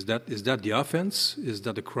issue? Is that the offense? Is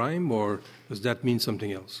that a crime? Or does that mean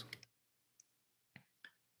something else?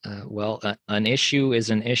 An issue is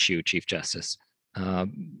an issue, Chief Justice.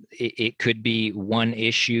 It could be one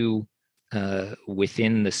issue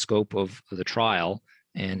within the scope of the trial.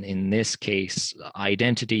 And in this case,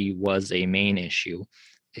 identity was a main issue.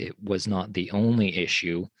 It was not the only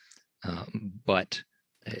issue, but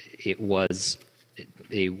it was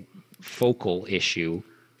a focal issue,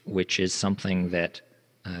 which is something that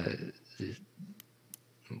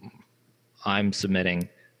I'm submitting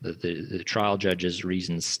that the trial judge's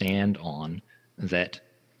reasons stand on, that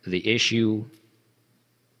the issue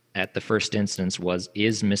at the first instance was,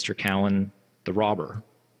 is Mr. Cowan the robber?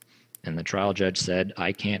 And the trial judge said,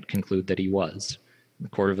 I can't conclude that he was. The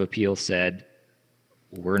Court of Appeal said,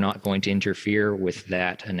 we're not going to interfere with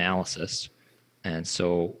that analysis. And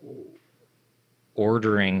so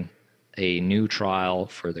ordering a new trial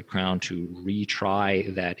for the Crown to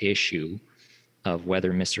retry that issue of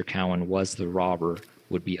whether Mr. Cowan was the robber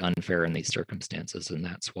would be unfair in these circumstances, and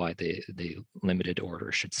that's why the limited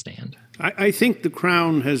order should stand. I think the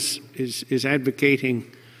Crown is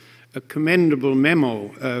advocating a commendable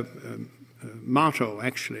motto,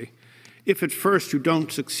 actually. If at first you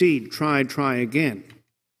don't succeed, try again.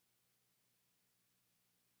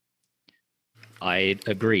 I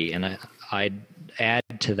agree, and I'd add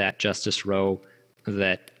to that, Justice Rowe,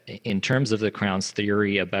 that in terms of the Crown's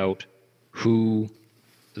theory about who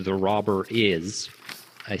the robber is,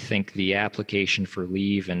 I think the application for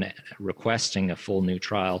leave and requesting a full new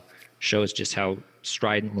trial shows just how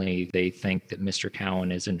stridently they think that Mr.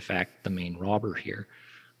 Cowan is in fact the main robber here.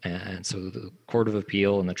 And so the Court of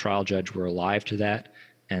Appeal and the trial judge were alive to that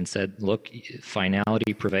and said, look,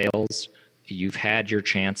 finality prevails, you've had your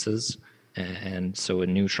chances, and so a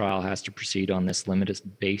new trial has to proceed on this limited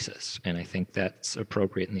basis. And I think that's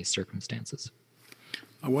appropriate in these circumstances.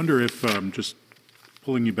 I wonder if, just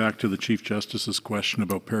pulling you back to the Chief Justice's question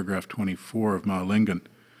about paragraph 24 of Mahalingam,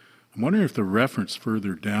 I'm wondering if the reference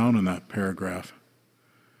further down in that paragraph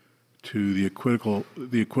to the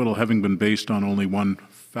acquittal having been based on only one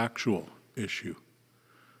factual issue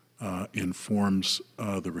informs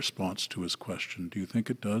the response to his question. Do you think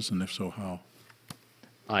it does, and if so, how?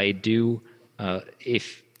 I do.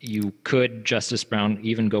 If you could, Justice Brown,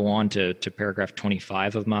 even go on to paragraph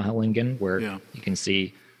 25 of Mahalingam, where you can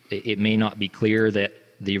see it may not be clear that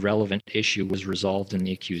the relevant issue was resolved in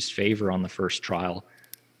the accused's favor on the first trial.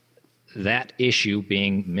 That issue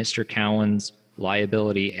being Mr. Cowan's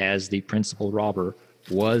liability as the principal robber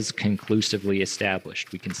was conclusively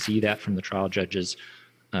established. We can see that from the trial judge's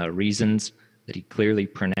reasons that he clearly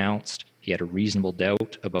pronounced he had a reasonable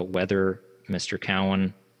doubt about whether Mr.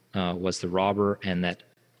 Cowan was the robber, and that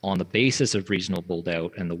on the basis of reasonable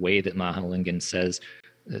doubt and the way that Mahalingam says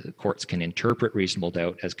courts can interpret reasonable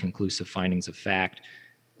doubt as conclusive findings of fact,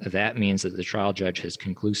 that means that the trial judge has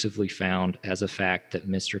conclusively found as a fact that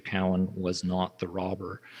Mr. Cowan was not the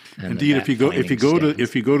robber. And indeed, if you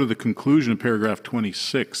go to the conclusion of paragraph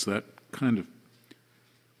 26, that kind of,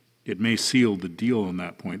 it may seal the deal on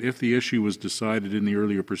that point. If the issue was decided in the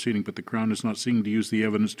earlier proceeding, but the Crown is not seeking to use the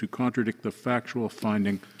evidence to contradict the factual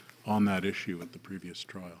finding on that issue at the previous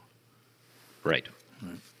trial. Right.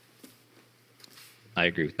 I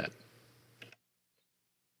agree with that.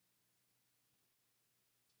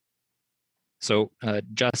 So,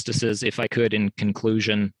 Justices, if I could, in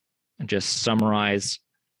conclusion, just summarize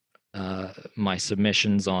my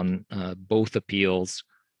submissions on both appeals.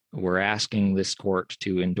 We're asking this court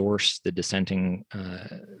to endorse the dissenting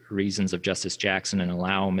reasons of Justice Jackson and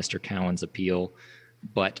allow Mr. Cowan's appeal.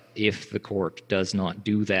 But if the court does not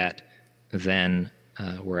do that, then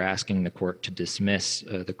we're asking the court to dismiss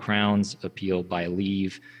the Crown's appeal by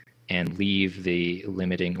leave and leave the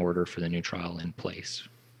limiting order for the new trial in place.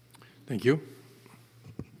 Thank you.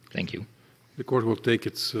 Thank you. The court will take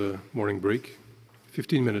its morning break,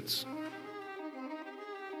 15 minutes.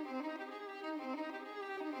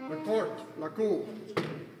 La court, la cour.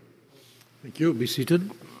 Thank you. Be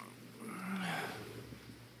seated.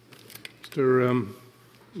 Mr.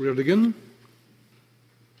 Reardon.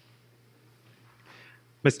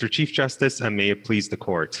 Mr. Chief Justice, and may it please the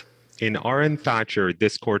court. In R.N. Thatcher,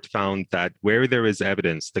 this court found that where there is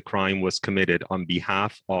evidence the crime was committed on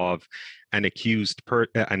behalf of an accused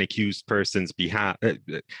person's behalf,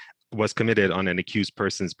 was committed on an accused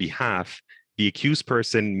person's behalf, the accused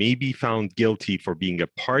person may be found guilty for being a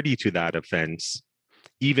party to that offense,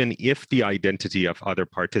 even if the identity of other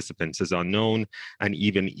participants is unknown, and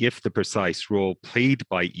even if the precise role played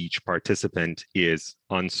by each participant is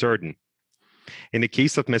uncertain. In the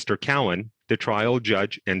case of Mr. Cowan, the trial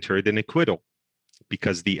judge entered an acquittal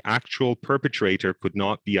because the actual perpetrator could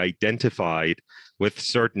not be identified with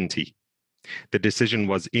certainty. The decision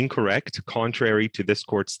was incorrect, contrary to this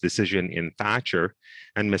court's decision in Thatcher,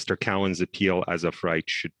 and Mr. Cowan's appeal as of right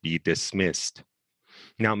should be dismissed.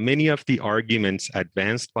 Now, many of the arguments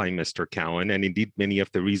advanced by Mr. Cowan, and indeed many of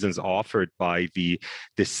the reasons offered by the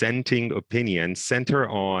dissenting opinion, center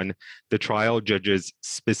on the trial judge's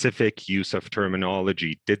specific use of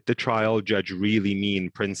terminology. Did the trial judge really mean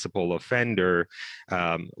principal offender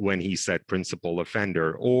when he said principal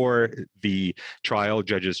offender, or the trial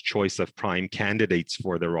judge's choice of prime candidates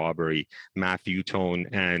for the robbery, Matthew Tone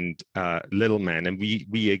and Littleman? And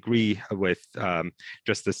we agree with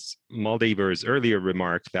Justice Moldaver's earlier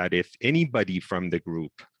remark that if anybody from the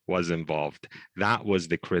group was involved, that was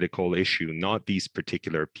the critical issue, not these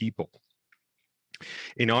particular people.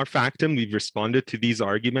 In our factum, we've responded to these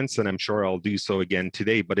arguments, and I'm sure I'll do so again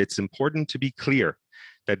today, but it's important to be clear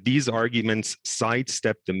that these arguments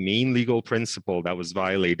sidestep the main legal principle that was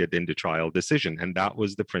violated in the trial decision, and that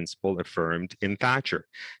was the principle affirmed in Thatcher,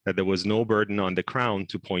 that there was no burden on the Crown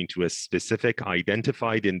to point to a specific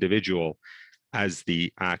identified individual as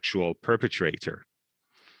the actual perpetrator.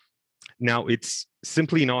 Now, it's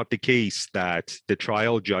simply not the case that the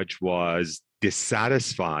trial judge was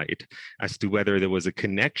dissatisfied as to whether there was a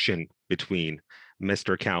connection between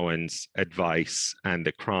Mr. Cowan's advice and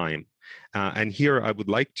the crime. And here I would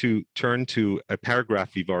like to turn to a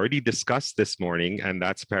paragraph we've already discussed this morning, and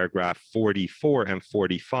that's paragraph 44 and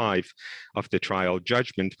 45 of the trial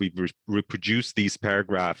judgment. We've reproduced these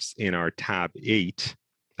paragraphs in our tab 8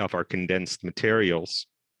 of our condensed materials.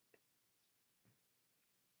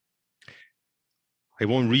 I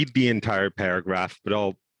won't read the entire paragraph, but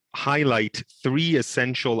I'll highlight 3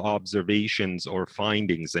 essential observations or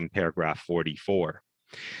findings in paragraph 44.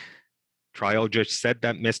 Trial judge said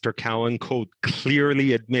that Mr. Cowan, quote,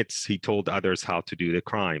 clearly admits he told others how to do the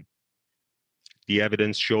crime. The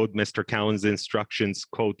evidence showed Mr. Cowan's instructions,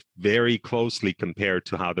 quote, very closely compared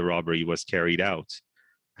to how the robbery was carried out.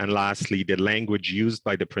 And lastly, the language used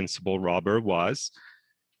by the principal robber was,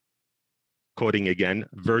 quoting again,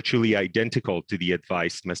 virtually identical to the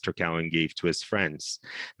advice Mr. Cowan gave to his friends.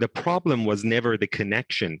 The problem was never the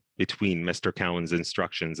connection between Mr. Cowan's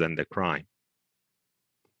instructions and the crime.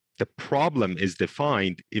 The problem is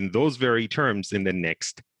defined in those very terms in the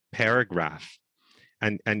next paragraph.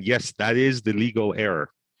 And yes, that is the legal error.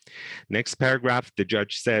 Next paragraph, the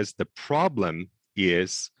judge says the problem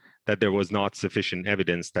is that there was not sufficient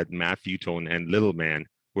evidence that Matthew Tone and Littleman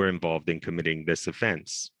were involved in committing this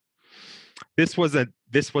offense. This was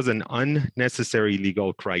an unnecessary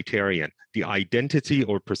legal criterion. The identity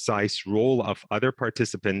or precise role of other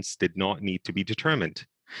participants did not need to be determined.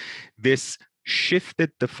 This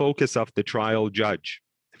shifted the focus of the trial judge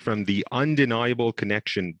from the undeniable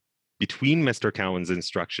connection between Mr. Cowan's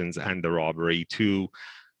instructions and the robbery to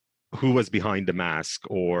who was behind the mask,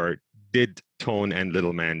 or did Tone and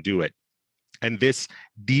Littleman do it? And this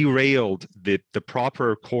derailed the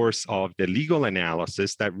proper course of the legal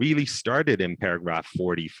analysis that really started in paragraph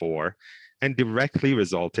 44 and directly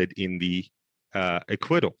resulted in the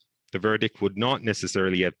acquittal. The verdict would not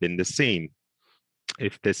necessarily have been the same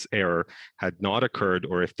if this error had not occurred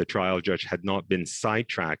or if the trial judge had not been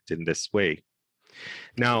sidetracked in this way.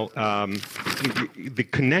 Now, the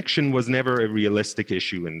connection was never a realistic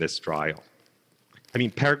issue in this trial. I mean,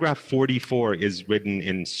 paragraph 44 is written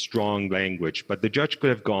in strong language, but the judge could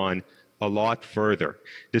have gone a lot further.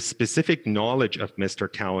 The specific knowledge of Mr.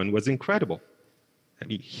 Cowan was incredible. I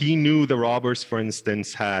mean, he knew the robbers, for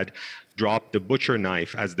instance, had dropped the butcher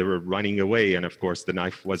knife as they were running away. And of course, the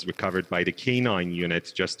knife was recovered by the canine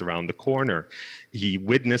unit just around the corner. He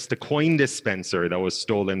witnessed a coin dispenser that was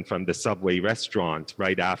stolen from the Subway restaurant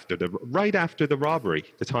right after the robbery.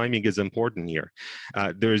 The timing is important here.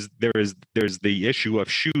 There's the issue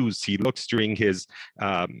of shoes. He looks during his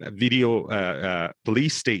video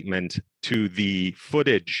police statement to the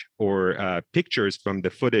footage or pictures from the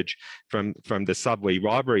footage from the Subway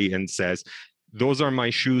robbery and says, those are my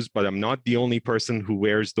shoes, but I'm not the only person who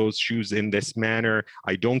wears those shoes in this manner.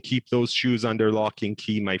 I don't keep those shoes under lock and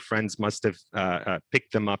key. My friends must have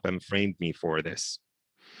picked them up and framed me for this.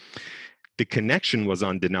 The connection was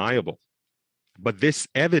undeniable. But this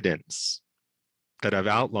evidence that I've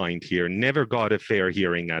outlined here never got a fair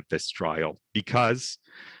hearing at this trial because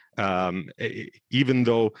even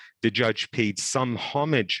though the judge paid some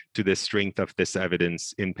homage to the strength of this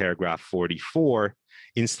evidence in paragraph 44,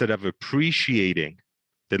 instead of appreciating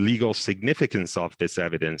the legal significance of this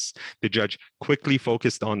evidence, the judge quickly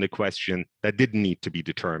focused on the question that didn't need to be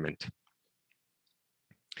determined.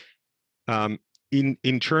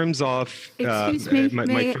 In terms of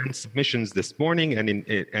my friend's submissions this morning,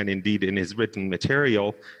 and indeed in his written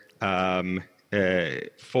material,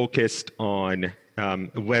 focused on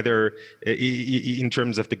whether, in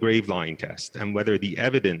terms of the Graveline test, and whether the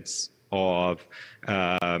evidence of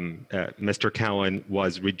Mr. Cowan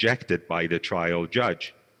was rejected by the trial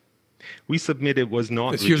judge. We submit it was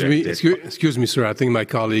not rejected. Excuse me, sir. I think my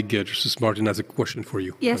colleague, Justice Martin, has a question for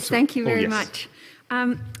you. Yes, thank you very much.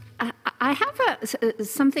 I have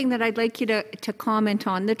something that I'd like you to comment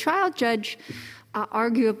on. The trial judge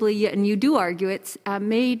arguably, and you do argue it,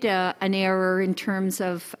 made an error in terms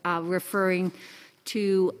of referring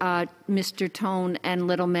to Mr. Tone and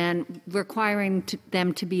Littleman, requiring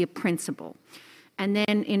them to be a principal. And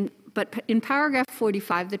then in paragraph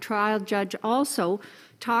 45, the trial judge also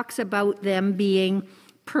talks about them being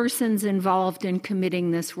persons involved in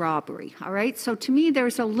committing this robbery. All right? So to me,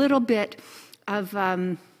 there's a little bit of,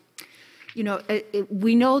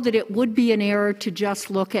 we know that it would be an error to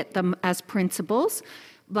just look at them as principals,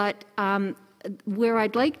 but where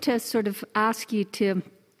I'd like to sort of ask you to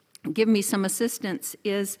give me some assistance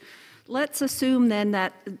is, let's assume then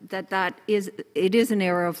that it is an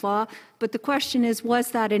error of law, but the question is,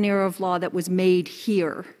 was that an error of law that was made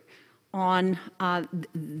here on on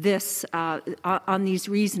these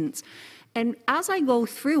reasons? And as I go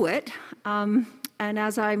through it, and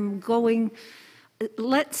as I'm going,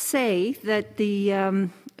 let's say that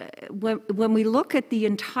when we look at the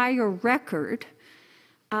entire record,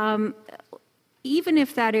 even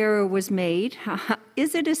if that error was made,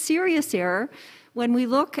 is it a serious error when we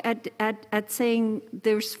look at saying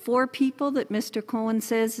there's 4 people that Mr. Cowan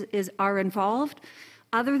says are involved?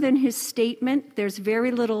 Other than his statement, there's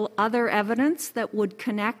very little other evidence that would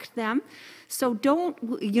connect them. So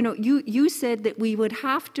you said that we would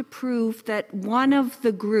have to prove that one of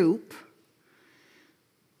the group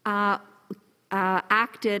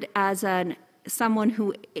acted as someone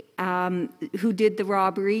who did the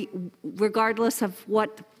robbery, regardless of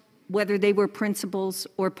whether they were principals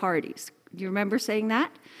or parties. Do you remember saying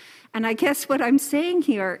that? And I guess what I'm saying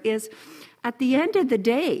here is, at the end of the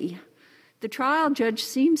day, the trial judge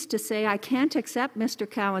seems to say, I can't accept Mr.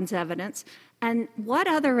 Cowan's evidence. And what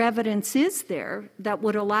other evidence is there that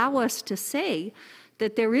would allow us to say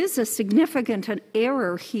that there is a significant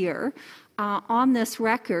error here on this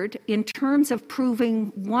record in terms of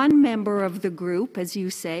proving one member of the group, as you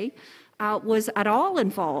say, was at all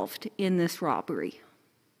involved in this robbery?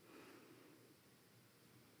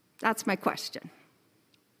 That's my question.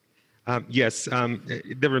 Yes,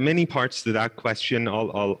 there are many parts to that question.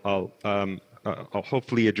 I'll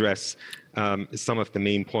hopefully address some of the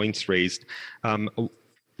main points raised.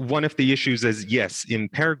 One of the issues is, yes, in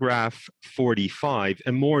paragraph 45,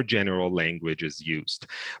 a more general language is used.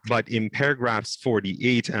 But in paragraphs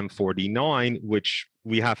 48 and 49, which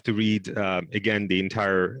we have to read, again, the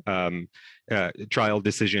entire trial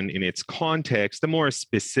decision in its context, the more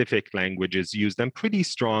specific language is used, and pretty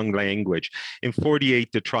strong language. In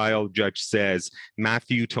 48, the trial judge says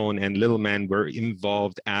Matthew Tone and Littleman were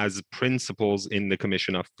involved as principals in the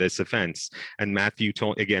commission of this offense. And Matthew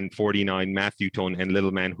Tone, again, 49, Matthew Tone and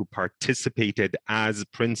Littleman who participated as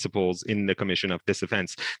principals in the commission of this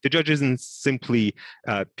offense. The judge isn't simply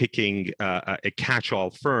picking a catch-all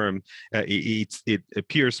firm. It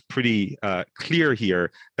appears pretty clear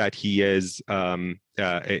here that he is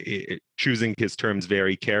choosing his terms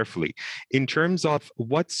very carefully. In terms of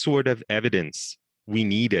what sort of evidence we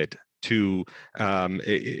needed to,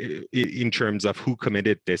 in terms of who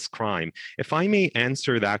committed this crime, if I may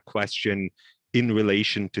answer that question in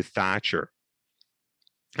relation to Thatcher.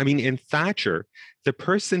 I mean, in Thatcher, the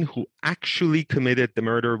person who actually committed the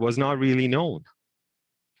murder was not really known.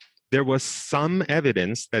 There was some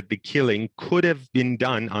evidence that the killing could have been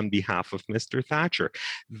done on behalf of Mr. Thatcher.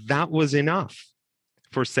 That was enough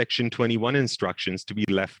for Section 21 instructions to be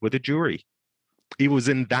left with a jury. It was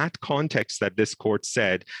in that context that this court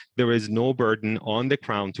said there is no burden on the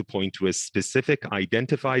Crown to point to a specific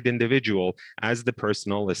identified individual as the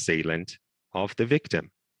personal assailant of the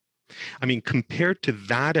victim. I mean, compared to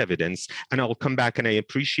that evidence, and I'll come back, and I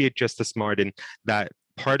appreciate, Justice Martin, that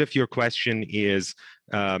part of your question is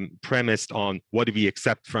premised on what do we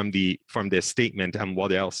accept from this statement and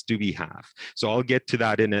what else do we have. So I'll get to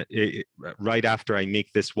that right after I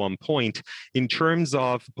make this one point. In terms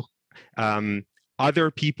of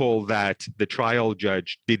other people that the trial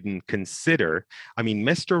judge didn't consider, I mean,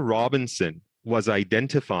 Mr. Robinson was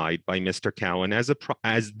identified by Mr. Cowan as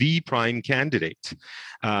the prime candidate.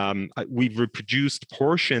 We've reproduced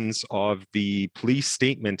portions of the police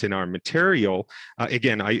statement in our material.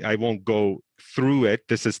 Again, I won't go through it.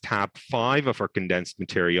 This is tab 5 of our condensed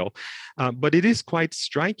material, but it is quite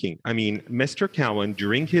striking. I mean, Mr. Cowan,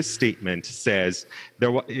 during his statement, says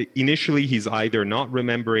initially he's either not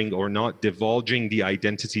remembering or not divulging the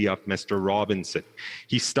identity of Mr. Robinson.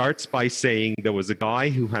 He starts by saying there was a guy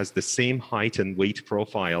who has the same height and weight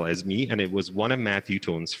profile as me, and it was one of Matthew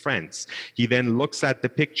Tone's friends. He then looks at the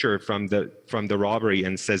picture from the robbery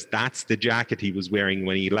and says that's the jacket he was wearing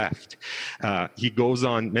when he left. He goes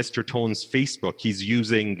on Mr. Tone's Facebook. He's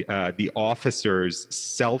using the officer's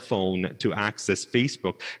cell phone to access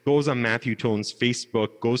Facebook, goes on Matthew Tone's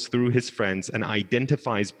Facebook, goes through his friends and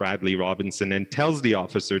identifies Bradley Robinson and tells the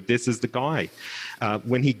officer, this is the guy.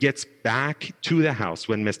 When he gets back to the house,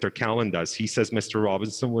 when Mr. Cowan does, he says Mr.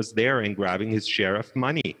 Robinson was there and grabbing his share of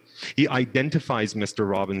money. He identifies Mr.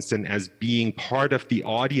 Robinson as being part of the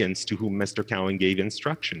audience to whom Mr. Cowan gave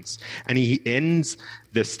instructions. And he ends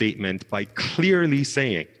the statement by clearly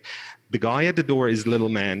saying, the guy at the door is Little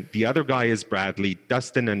Man, the other guy is Bradley,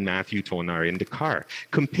 Dustin and Matthew Tone are in the car.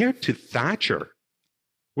 Compared to Thatcher,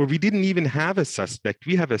 where we didn't even have a suspect,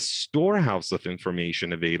 we have a storehouse of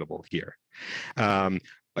information available here.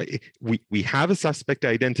 We have a suspect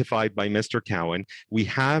identified by Mr. Cowan. We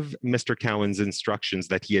have Mr. Cowan's instructions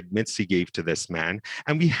that he admits he gave to this man.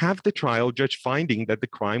 And we have the trial judge finding that the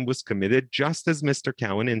crime was committed just as Mr.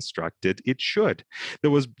 Cowan instructed it should.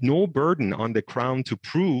 There was no burden on the Crown to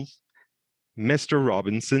prove Mr.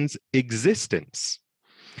 Robinson's existence.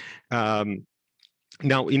 Now,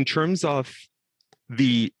 in terms of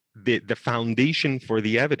the foundation for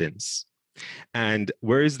the evidence, and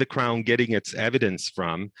where is the Crown getting its evidence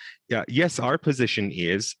from? Yes, our position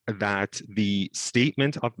is that the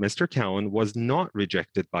statement of Mr. Cowan was not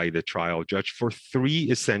rejected by the trial judge for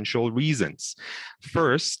 3 essential reasons.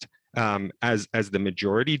 First, as the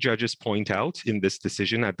majority judges point out in this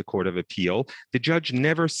decision at the Court of Appeal, the judge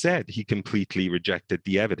never said he completely rejected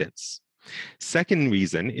the evidence. Second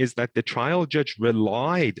reason is that the trial judge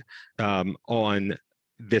relied on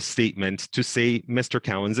this statement to say Mr.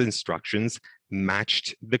 Cowan's instructions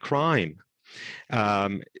matched the crime.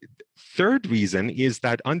 Third reason is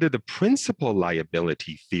that under the principal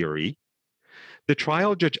liability theory, the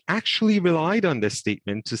trial judge actually relied on this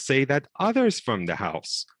statement to say that others from the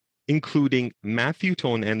house, including Matthew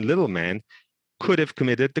Tone and Little Man, could have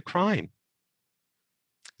committed the crime.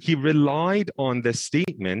 He relied on the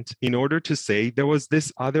statement in order to say there was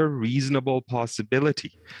this other reasonable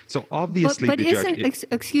possibility. So obviously, but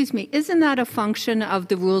excuse me, isn't that a function of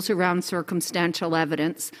the rules around circumstantial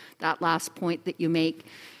evidence? That last point that you make,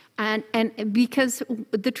 and because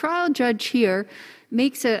the trial judge here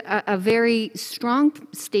makes a very strong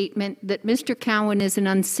statement that Mr. Cowan is an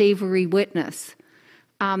unsavory witness.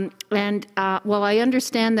 While I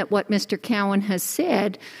understand that what Mr. Cowan has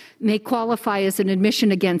said may qualify as an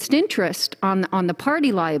admission against interest on the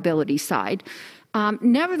party liability side,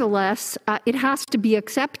 nevertheless, it has to be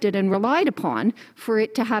accepted and relied upon for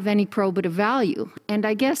it to have any probative value. And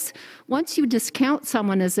I guess once you discount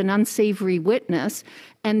someone as an unsavory witness,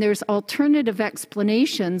 and there's alternative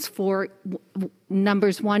explanations for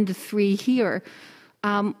numbers 1 to 3 here,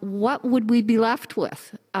 what would we be left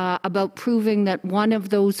with about proving that one of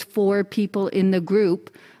those 4 people in the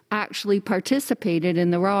group actually participated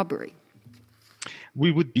in the robbery?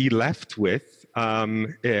 We would be left with,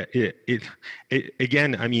 again,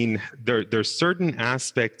 I mean, there's certain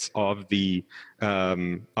aspects of the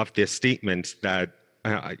statement that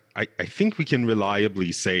I think we can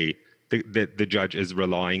reliably say that the judge is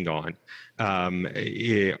relying on.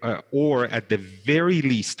 Or at the very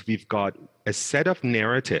least, we've got a set of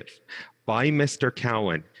narrative by Mr.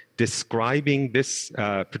 Cowan describing this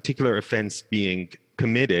particular offense being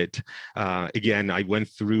committed. Again, I went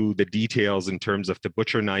through the details in terms of the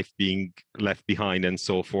butcher knife being left behind and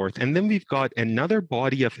so forth. And then we've got another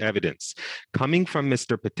body of evidence coming from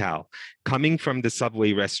Mr. Patel, coming from the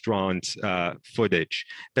Subway restaurant footage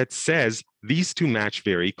that says these two match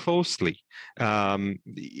very closely. I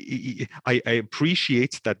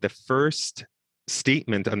appreciate that the first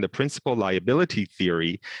statement on the principal liability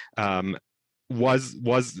theory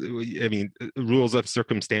rules of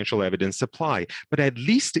circumstantial evidence apply, but at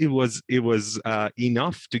least it was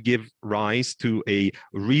enough to give rise to a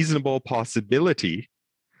reasonable possibility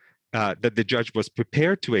that the judge was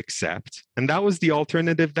prepared to accept, and that was the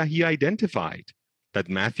alternative that he identified, that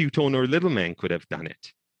Matthew Tone or Littleman could have done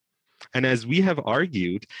it. And as we have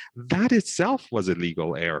argued, that itself was a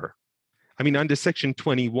legal error. I mean, under Section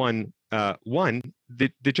 21(1),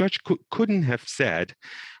 the judge couldn't have said,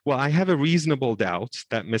 well, I have a reasonable doubt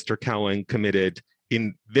that Mr. Cowan committed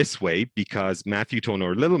in this way because Matthew Tone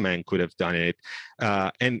or Littleman could have done it,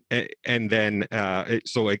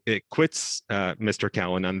 so it quits Mr.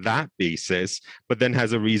 Cowan on that basis, but then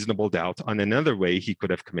has a reasonable doubt on another way he could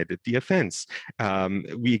have committed the offense.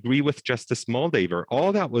 We agree with Justice Moldaver.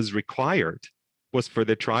 All that was required was for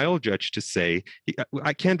the trial judge to say,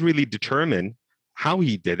 I can't really determine how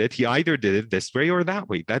he did it. He either did it this way or that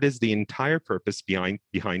way. That is the entire purpose behind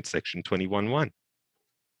Section 21(1).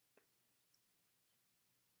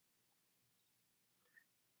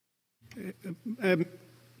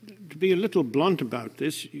 To be a little blunt about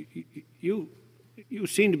this, you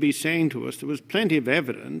seem to be saying to us there was plenty of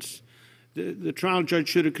evidence. The trial judge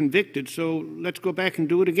should have convicted, so let's go back and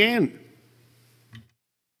do it again.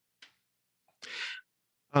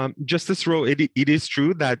 Justice Rowe, it is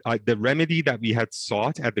true that the remedy that we had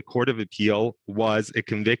sought at the Court of Appeal was a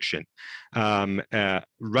conviction.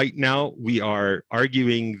 Right now, we are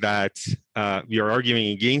arguing that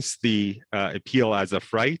against the appeal as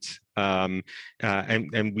of right,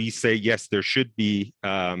 and we say yes, there should be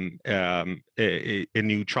a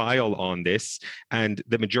new trial on this, and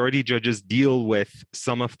the majority judges deal with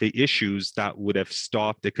some of the issues that would have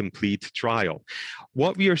stopped a complete trial.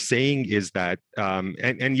 What we are saying is that,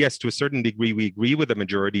 and yes, to a certain degree, we agree with the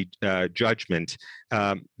majority judgment.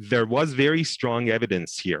 There was very strong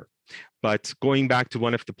evidence here. But going back to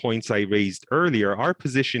one of the points I raised earlier, our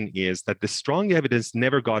position is that the strong evidence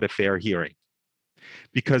never got a fair hearing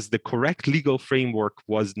because the correct legal framework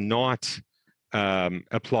was not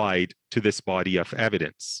applied to this body of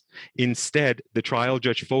evidence. Instead, the trial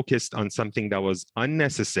judge focused on something that was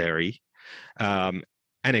unnecessary and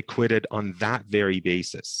acquitted on that very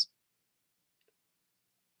basis.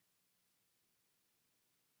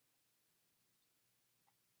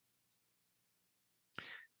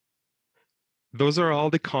 Those are all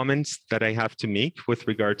the comments that I have to make with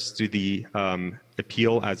regards to the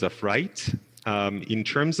appeal as of right. In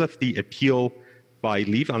terms of the appeal by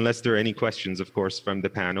leave, unless there are any questions, of course, from the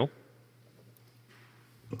panel.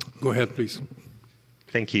 Go ahead, please.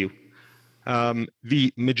 Thank you.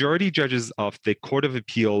 The majority judges of the Court of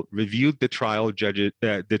Appeal reviewed the trial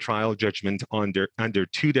judgment under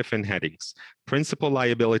two different headings: principal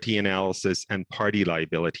liability analysis and party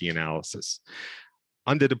liability analysis.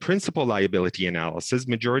 Under the principal liability analysis,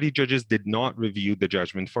 majority judges did not review the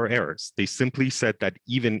judgment for errors. They simply said that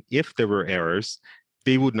even if there were errors,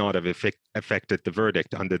 they would not have affected the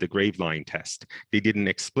verdict under the Graveline test. They didn't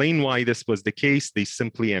explain why this was the case. They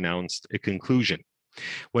simply announced a conclusion.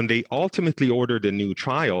 When they ultimately ordered a new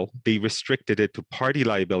trial, they restricted it to party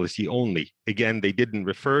liability only. Again, they didn't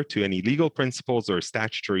refer to any legal principles or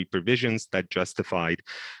statutory provisions that justified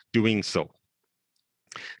doing so.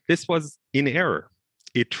 This was in error.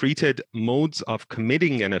 It treated modes of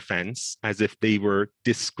committing an offense as if they were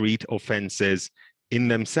discrete offenses in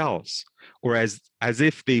themselves, or as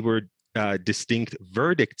if they were distinct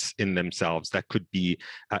verdicts in themselves that could be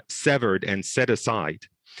severed and set aside.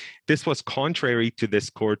 This was contrary to this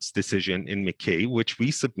court's decision in McKay, which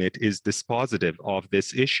we submit is dispositive of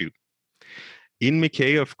this issue. In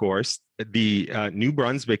McKay, of course, the New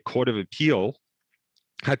Brunswick Court of Appeal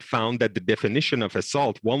had found that the definition of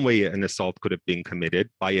assault, one way an assault could have been committed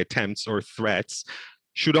by attempts or threats,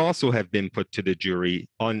 should also have been put to the jury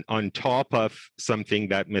on top of something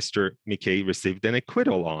that Mr. McKay received an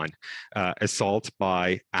acquittal on, assault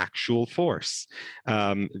by actual force.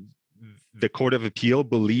 The Court of Appeal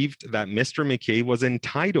believed that Mr. McKay was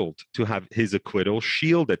entitled to have his acquittal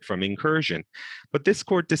shielded from incursion. But this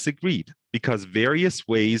court disagreed because various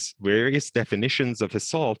definitions of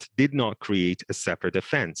assault did not create a separate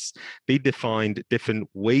offense. They defined different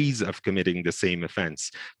ways of committing the same offense.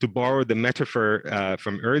 To borrow the metaphor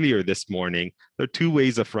from earlier this morning, there are two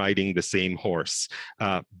ways of riding the same horse.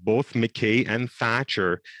 Both McKay and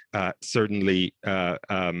Thatcher certainly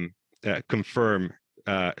confirm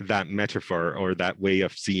that metaphor or that way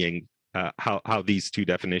of seeing how these two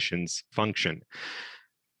definitions function.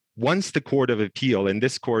 Once the Court of Appeal, in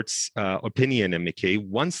this court's opinion in McKay,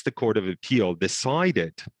 once the Court of Appeal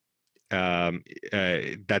decided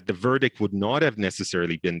that the verdict would not have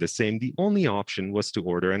necessarily been the same, the only option was to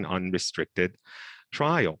order an unrestricted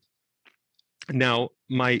trial. Now,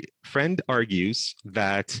 my friend argues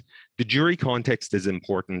that the jury context is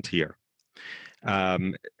important here.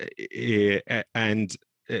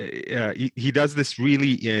 He does this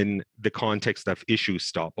really in the context of issue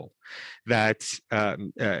estoppel.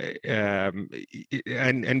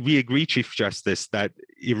 And we agree, Chief Justice, that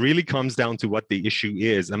it really comes down to what the issue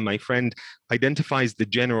is. And my friend identifies the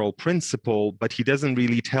general principle, but he doesn't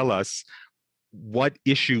really tell us what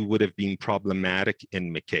issue would have been problematic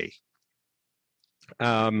in McKay.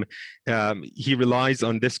 He relies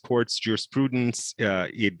on this court's jurisprudence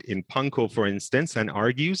in Punko, for instance, and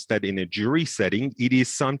argues that in a jury setting, it is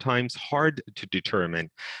sometimes hard to determine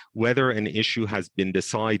whether an issue has been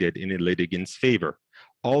decided in a litigant's favor.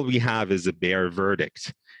 All we have is a bare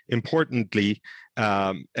verdict. Importantly,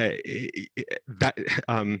 well,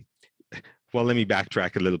 let me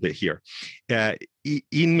backtrack a little bit here.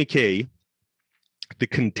 In McKay, the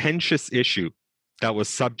contentious issue that was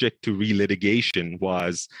subject to relitigation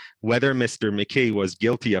was whether Mr. McKay was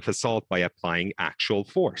guilty of assault by applying actual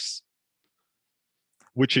force,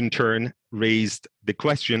 which in turn raised the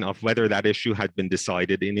question of whether that issue had been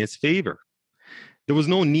decided in his favor. There was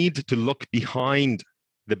no need to look behind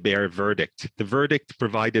the bare verdict. The verdict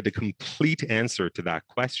provided a complete answer to that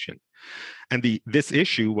question. And this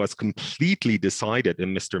issue was completely decided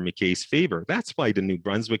in Mr. McKay's favor. That's why the New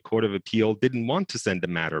Brunswick Court of Appeal didn't want to send the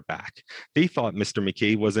matter back. They thought Mr.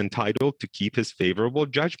 McKay was entitled to keep his favorable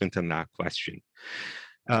judgment on that question.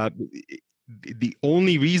 The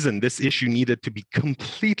only reason this issue needed to be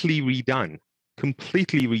completely redone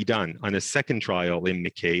on a second trial in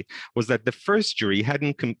McKay was that the first jury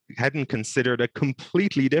hadn't considered a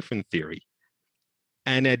completely different theory,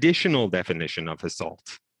 an additional definition of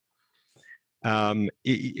assault. Yes,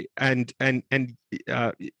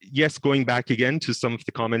 going back again to some of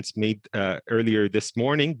the comments made earlier this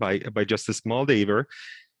morning by Justice Moldaver,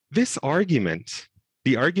 this argument,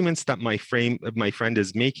 the arguments that my friend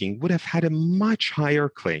is making, would have had a much higher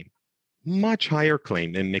claim in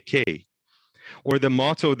McKay. Or the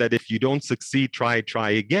motto that if you don't succeed, try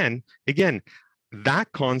again. Again,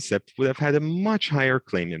 that concept would have had a much higher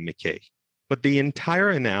claim in McKay. But the entire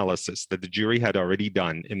analysis that the jury had already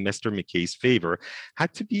done in Mr. McKay's favor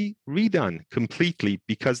had to be redone completely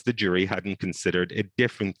because the jury hadn't considered a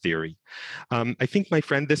different theory. I think my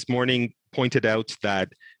friend this morning pointed out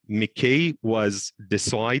that McKay was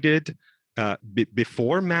decided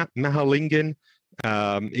before Mahalingam.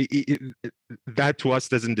 That to us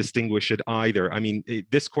doesn't distinguish it either. I mean,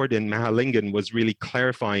 this court in Mahalingam was really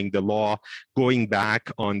clarifying the law, going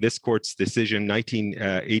back on this court's decision,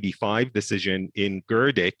 1985 decision in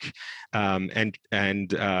Gurdick, and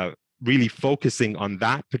really focusing on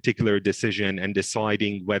that particular decision and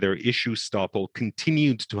deciding whether issue estoppel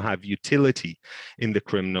continued to have utility in the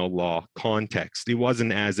criminal law context. It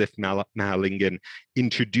wasn't as if Mahalingam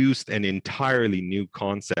introduced an entirely new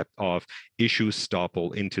concept of issue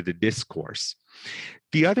estoppel into the discourse.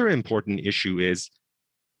 The other important issue is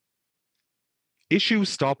issue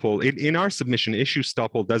estoppel. In our submission, issue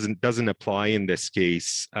estoppel doesn't apply in this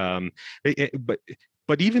case.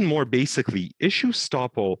 But even more basically, issue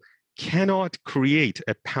estoppel cannot create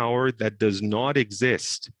a power that does not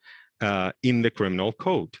exist in the criminal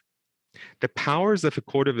code. The powers of a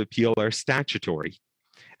court of appeal are statutory,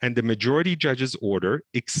 and the majority judge's order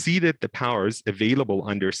exceeded the powers available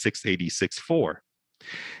under 686-4.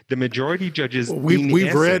 The majority judges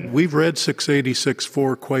we've read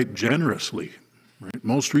 686-4 quite generously, right?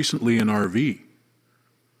 Most recently in RV.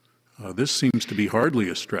 This seems to be hardly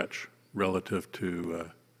a stretch relative to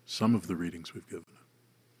some of the readings we've given.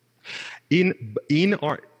 In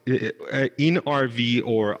RV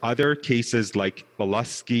or other cases like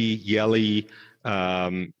Bolusky, Yelly,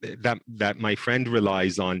 that my friend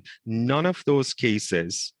relies on, none of those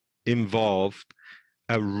cases involved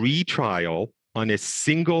a retrial on a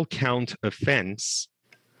single count offense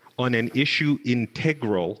on an issue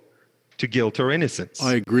integral to guilt or innocence.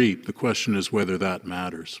 I agree. The question is whether that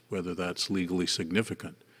matters, whether that's legally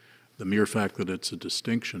significant. The mere fact that it's a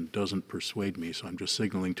distinction doesn't persuade me, so I'm just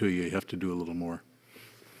signaling to you, you have to do a little more.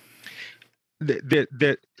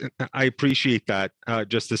 I appreciate that,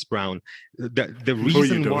 Justice Brown. The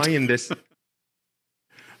reason why in this...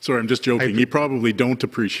 Sorry, I'm just joking. You probably don't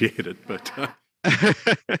appreciate it, but...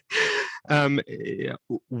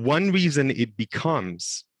 One reason it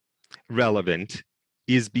becomes relevant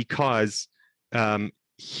is because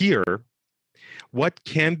here, what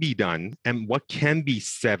can be done and what can be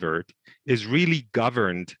severed is really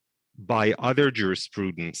governed by other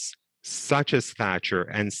jurisprudence, such as Thatcher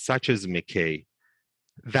and such as McKay,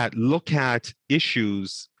 that look at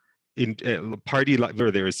issues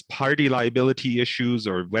whether there's party liability issues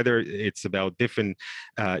or whether it's about different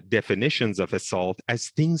definitions of assault, as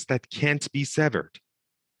things that can't be severed,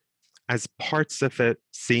 as parts of a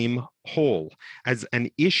same whole, as an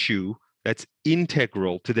issue that's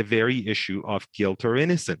integral to the very issue of guilt or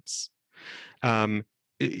innocence. And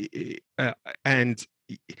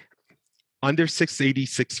under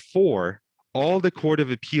 686.4, all the Court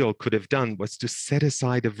of Appeal could have done was to set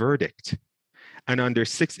aside a verdict. And under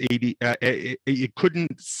 680, it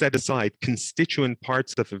couldn't set aside constituent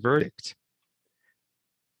parts of a verdict.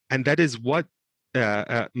 And that is what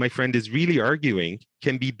my friend is really arguing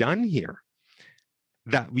can be done here,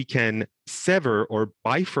 that we can sever or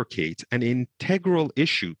bifurcate an integral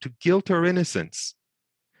issue to guilt or innocence,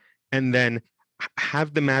 and then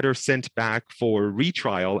have the matter sent back for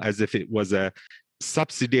retrial as if it was a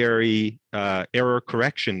subsidiary error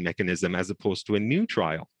correction mechanism as opposed to a new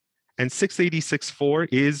trial. And 686.4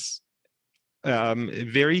 is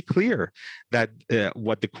very clear that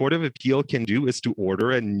what the Court of Appeal can do is to order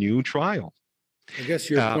a new trial. I guess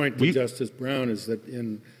your point to Justice Brown is that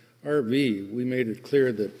in RV, we made it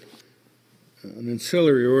clear that an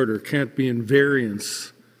ancillary order can't be in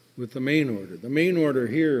variance with the main order. The main order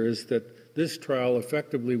here is that this trial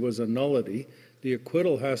effectively was a nullity. The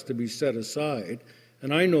acquittal has to be set aside.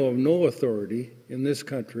 And I know of no authority in this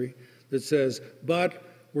country that says, but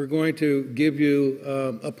we're going to give you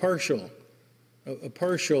a partial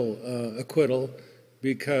acquittal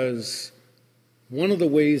because one of the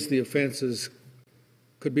ways the offenses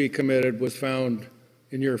could be committed was found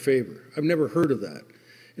in your favor. I've never heard of that.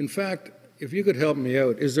 In fact, if you could help me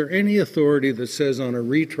out, is there any authority that says on a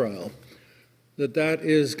retrial that that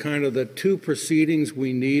is kind of the two proceedings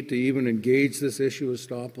we need to even engage this issue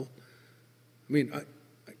estoppel? I mean,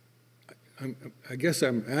 I guess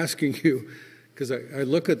I'm asking you, because I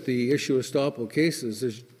look at the issue estoppel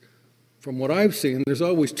cases, from what I've seen, there's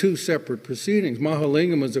always two separate proceedings.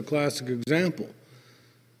 Mahalingam is a classic example.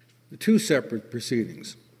 The two separate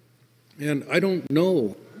proceedings. And I don't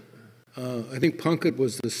know. I think Plunkett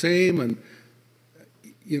was the same. And,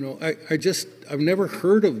 you know, I've never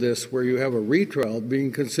heard of this where you have a retrial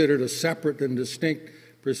being considered a separate and distinct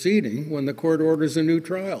proceeding when the court orders a new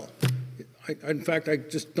trial. In fact, I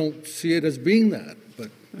just don't see it as being that. But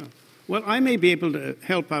yeah. Well, I may be able to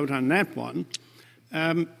help out on that one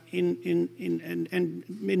in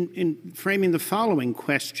framing the following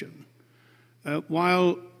question.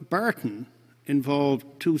 While Barton involved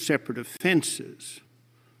two separate offenses,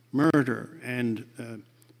 murder and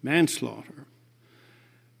manslaughter,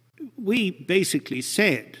 we basically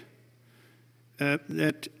said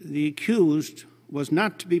that the accused was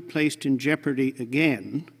not to be placed in jeopardy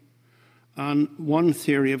again on one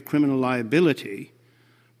theory of criminal liability,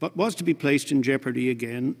 but was to be placed in jeopardy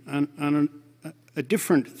again on a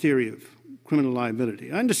different theory of criminal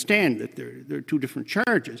liability. I understand that there are two different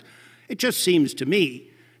charges. It just seems to me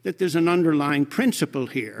that there's an underlying principle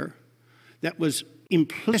here that was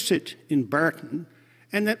implicit in Barton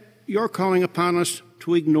and that you're calling upon us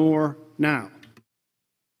to ignore now.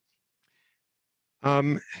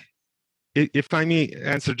 If I may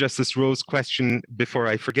answer Justice Rowe's question before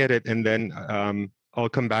I forget it, and then I'll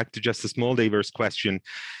come back to Justice Moldaver's question.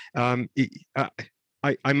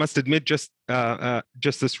 I must admit,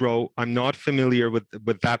 Justice Rowe, I'm not familiar with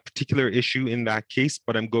that particular issue in that case,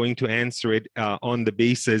 but I'm going to answer it on the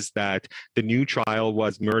basis that the new trial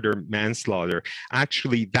was murder manslaughter.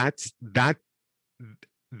 Actually, that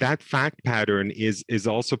fact pattern is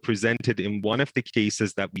also presented in one of the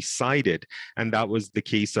cases that we cited, and that was the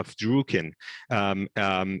case of Drukin.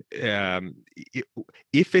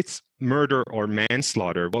 If it's murder or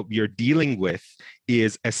manslaughter, what we are dealing with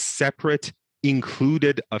is a separate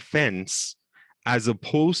included offense as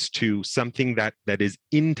opposed to something that is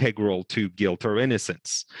integral to guilt or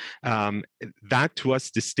innocence. That to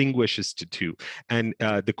us distinguishes the two. And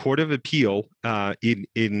the Court of Appeal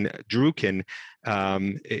in Drukin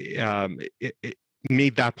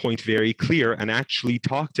made that point very clear and actually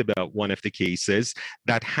talked about one of the cases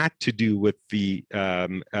that had to do with the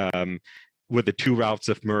two routes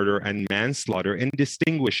of murder and manslaughter and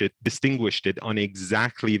distinguished it on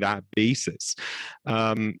exactly that basis.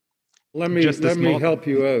 Let me help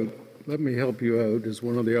you out. Let me help you out as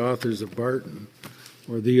one of the authors of Barton,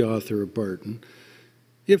 or the author of Barton.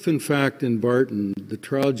 If, in fact, in Barton, the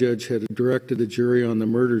trial judge had directed the jury on the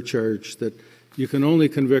murder charge that you can only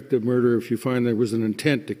convict of murder if you find there was an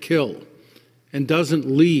intent to kill, and doesn't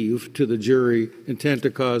leave to the jury intent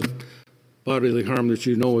to cause bodily harm that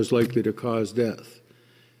you know is likely to cause death.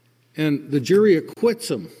 And the jury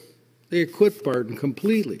acquits him. They acquit Barton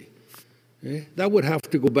completely. Okay? That would have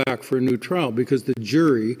to go back for a new trial because the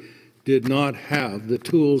jury did not have the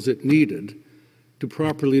tools it needed to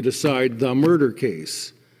properly decide the murder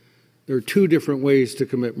case. There are two different ways to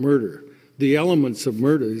commit murder. The elements of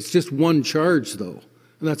murder, it's just one charge, though.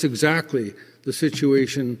 And that's exactly the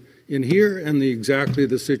situation in here and exactly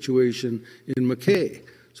the situation in McKay.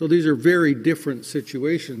 So these are very different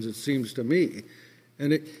situations, it seems to me.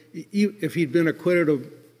 And if he'd been acquitted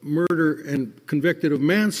of murder and convicted of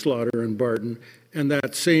manslaughter in Barton, and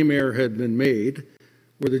that same error had been made,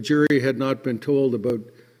 where the jury had not been told about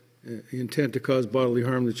intent to cause bodily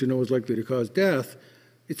harm that you know is likely to cause death,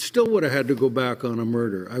 it still would have had to go back on a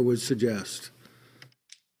murder, I would suggest.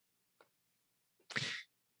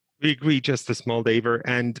 We agree, Justice Moldaver.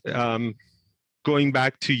 And going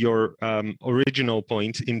back to your original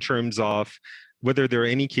point in terms of whether there are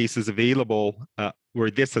any cases available where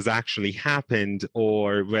this has actually happened,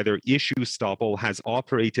 or whether issue estoppel has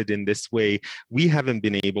operated in this way, we haven't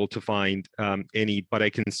been able to find any, but I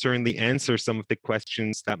can certainly answer some of the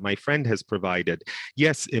questions that my friend has provided.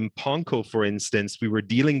 Yes, in Ponko, for instance, we were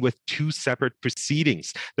dealing with two separate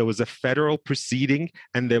proceedings. There was a federal proceeding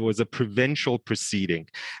and there was a provincial proceeding.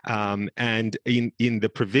 And in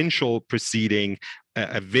the provincial proceeding,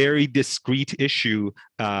 a very discrete issue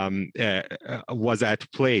was at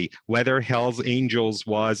play, whether Hells Angels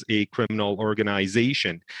was a criminal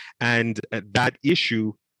organization. And that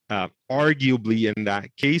issue, arguably in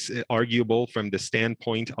that case, arguable from the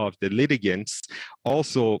standpoint of the litigants,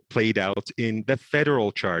 also played out in the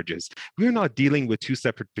federal charges. We're not dealing with two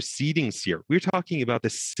separate proceedings here. We're talking about the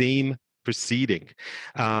same proceeding.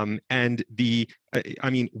 And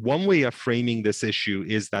one way of framing this issue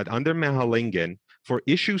is that under Mahalingam, for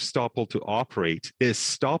issue estoppel to operate, the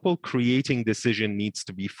estoppel creating decision needs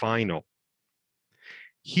to be final.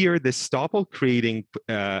 Here, the estoppel creating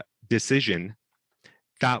decision,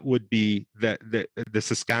 that would be the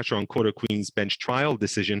Saskatchewan Court of Queen's bench trial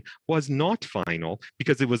decision, was not final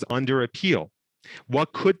because it was under appeal.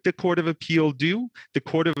 What could the Court of Appeal do? The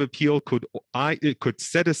Court of Appeal could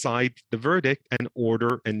set aside the verdict and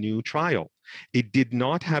order a new trial. It did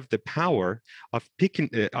not have the power of picking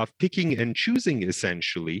and choosing,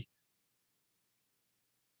 essentially,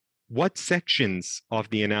 what sections of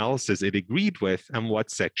the analysis it agreed with and what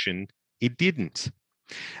section it didn't.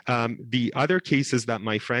 The other cases that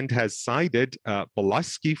my friend has cited,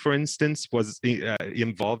 Bolusky, for instance,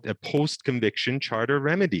 involved a post-conviction charter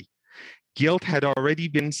remedy. Guilt had already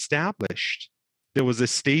been established. There was a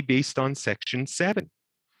stay based on Section 7.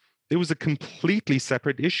 It was a completely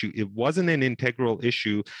separate issue. It wasn't an integral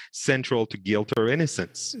issue central to guilt or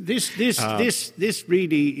innocence. This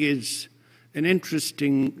really is an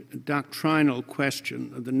interesting doctrinal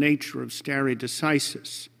question of the nature of stare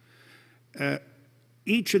decisis.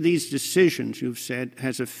 Each of these decisions, you've said,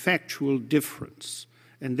 has a factual difference,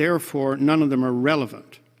 and therefore none of them are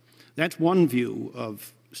relevant. That's one view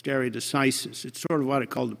of stare decisis. It's sort of what I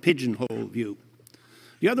call the pigeonhole view.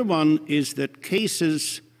 The other one is that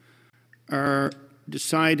cases are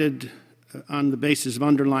decided on the basis of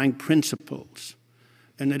underlying principles,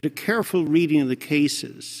 and that a careful reading of the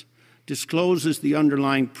cases discloses the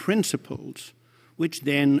underlying principles, which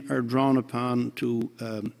then are drawn upon to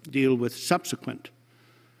deal with subsequent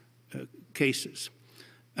cases.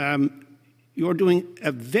 You're doing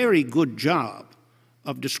a very good job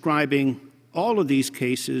of describing all of these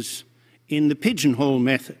cases in the pigeonhole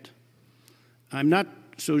method. I'm not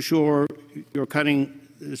so sure you're cutting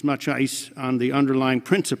as much ice on the underlying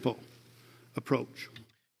principle approach.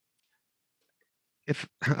 If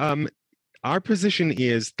our position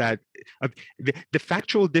is that the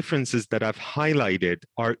factual differences that I've highlighted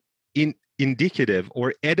are indicative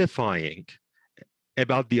or edifying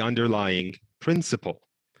about the underlying principle.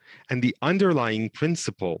 And the underlying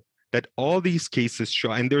principle that all these cases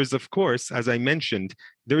show, and there's, of course, as I mentioned,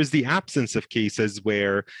 there is the absence of cases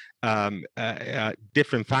where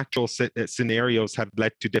different factual scenarios have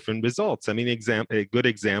led to different results. I mean, a good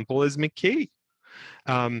example is McKay.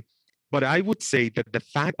 But I would say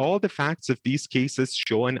that all the facts of these cases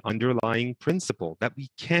show an underlying principle that we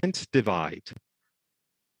can't divide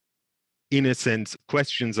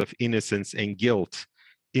questions of innocence and guilt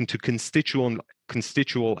into constituent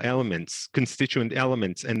elements,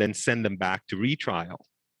 and then send them back to retrial.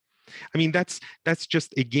 I mean, that's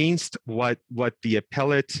just against what the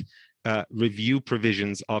appellate review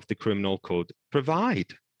provisions of the criminal code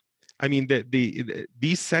provide. I mean,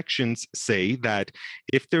 these sections say that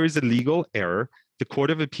if there is a legal error, the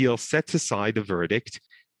Court of Appeal sets aside a verdict,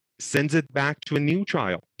 sends it back to a new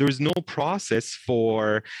trial. There is no process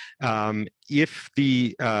for if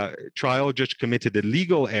the trial judge committed a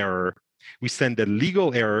legal error, we send a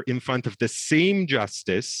legal error in front of the same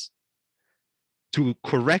justice to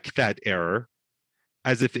correct that error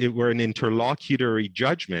as if it were an interlocutory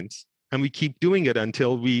judgment, and we keep doing it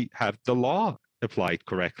until we have the law applied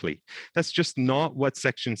correctly. That's just not what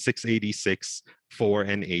Section 686, 4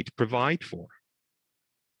 and 8 provide for.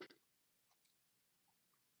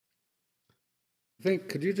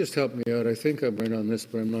 Could you just help me out? I think I'm right on this,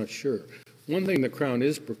 but I'm not sure. One thing the Crown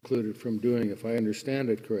is precluded from doing, if I understand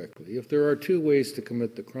it correctly, if there are two ways to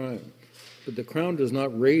commit the crime, but the Crown does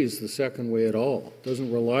not raise the second way at all,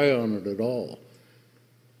 doesn't rely on it at all,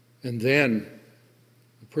 and then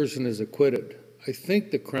the person is acquitted, I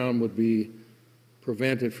think the Crown would be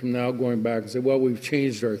prevented from now going back and say, well, we've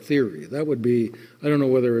changed our theory. That would be, I don't know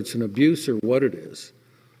whether it's an abuse or what it is,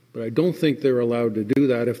 but I don't think they're allowed to do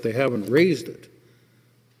that if they haven't raised it.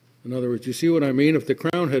 In other words, you see what I mean? If the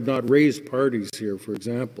Crown had not raised parties here, for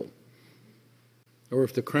example, or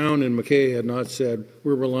if the Crown in McKay had not said,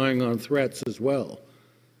 we're relying on threats as well,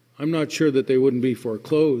 I'm not sure that they wouldn't be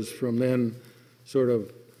foreclosed from then sort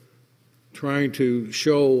of trying to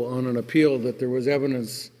show on an appeal that there was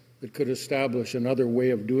evidence that could establish another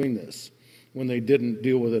way of doing this when they didn't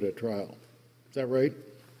deal with it at trial. Is that right?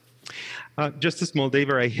 Justice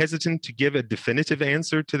Moldaver, I hesitate to give a definitive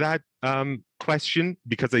answer to that question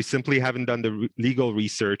because I simply haven't done the legal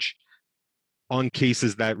research on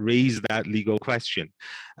cases that raise that legal question.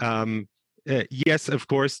 Yes, of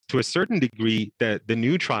course, to a certain degree, the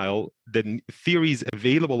new trial, the theories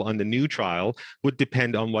available on the new trial would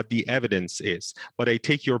depend on what the evidence is. But I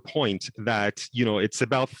take your point that, you know, it's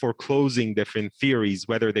about foreclosing different theories,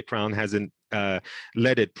 whether the Crown hasn't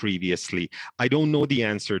led it previously. I don't know the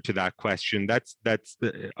answer to that question. That's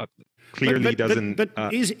clearly doesn't. But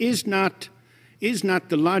is not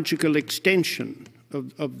the logical extension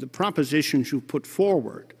of the propositions you put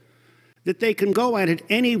forward that they can go at it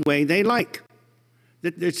any way they like,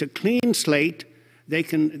 that it's a clean slate, they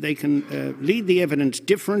can lead the evidence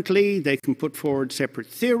differently, they can put forward separate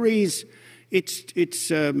theories. It's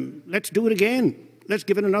let's do it again, let's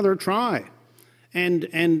give it another try, and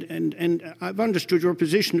I've understood your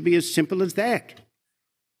position to be as simple as that.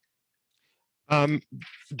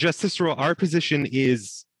 Justice Rowe, our position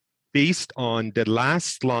is based on the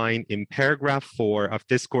last line in paragraph 4 of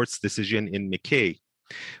this court's decision in McKay,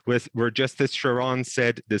 where Justice Sharon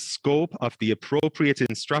said the scope of the appropriate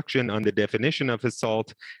instruction on the definition of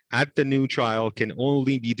assault at the new trial can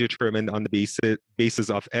only be determined on the basis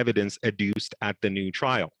of evidence adduced at the new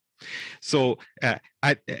trial. So,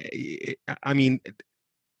 I mean,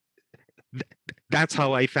 that's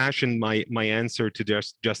how I fashioned my answer to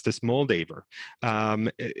Justice Moldaver.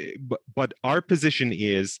 But our position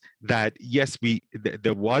is that, yes,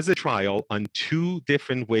 there was a trial on two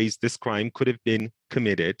different ways this crime could have been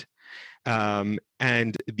committed.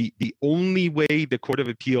 And the only way the Court of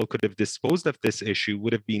Appeal could have disposed of this issue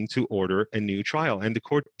would have been to order a new trial. And the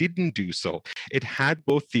court didn't do so. It had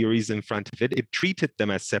both theories in front of it. It treated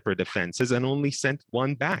them as separate offenses and only sent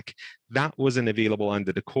one back. That wasn't available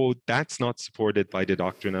under the code. That's not supported by the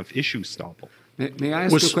doctrine of issue estoppel. May I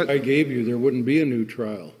ask a question? I gave you, there wouldn't be a new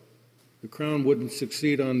trial. The Crown wouldn't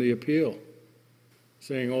succeed on the appeal,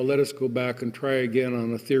 saying, oh, let us go back and try again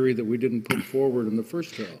on a theory that we didn't put forward in the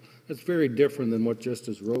first trial. That's very different than what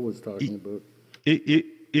Justice Rowe was talking about.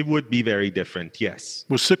 It would be very different, yes.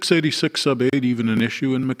 Was 686 sub 8 even an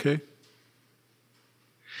issue in McKay?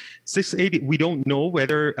 680, we don't know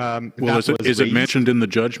whether is it mentioned in the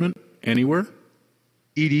judgment anywhere?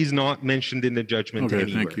 It is not mentioned in the judgment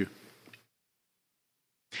anywhere. Thank you.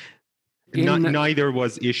 Neither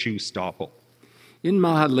was issue estoppel. In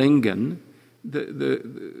Mahalingam, the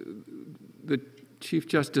Chief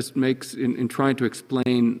Justice makes, in trying to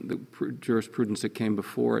explain the jurisprudence that came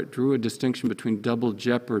before it, drew a distinction between double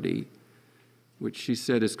jeopardy, which she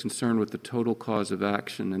said is concerned with the total cause of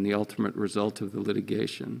action and the ultimate result of the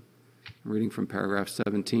litigation. I'm reading from paragraph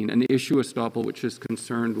 17. And issue estoppel, which is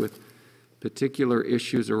concerned with particular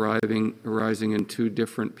issues arising in two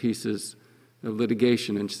different pieces of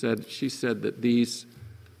litigation. And she said that these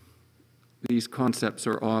concepts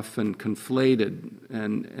are often conflated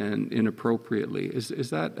and inappropriately. Is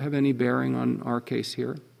that have any bearing on our case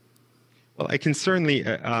here? Well, I can certainly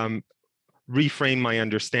reframe my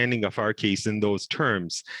understanding of our case in those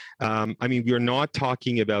terms. I mean, we're not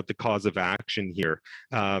talking about the cause of action here.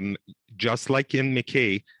 Just like in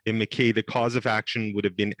McKay, the cause of action would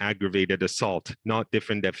have been aggravated assault, not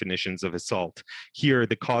different definitions of assault. Here,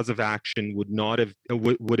 the cause of action would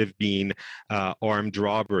have been armed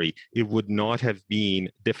robbery. It would not have been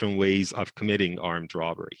different ways of committing armed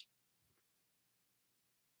robbery.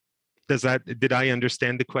 Did I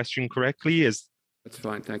understand the question correctly? That's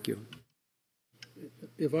fine, thank you.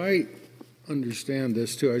 If I understand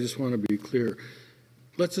this too, I just want to be clear.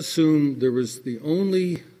 let's assume there was the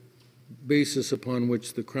only basis upon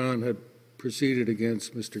which the Crown had proceeded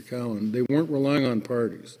against Mr. Cowan. They weren't relying on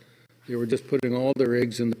parties. They were just putting all their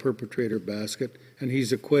eggs in the perpetrator basket, and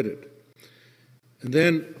he's acquitted. And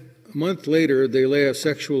then a month later, they lay a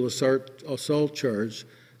sexual assault charge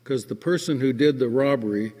because the person who did the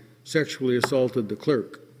robbery sexually assaulted the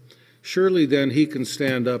clerk. Surely then he can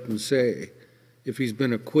stand up and say, if he's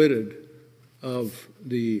been acquitted of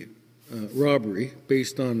the robbery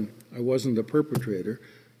based on I wasn't the perpetrator,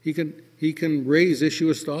 he can raise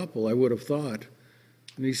issue estoppel, I would have thought.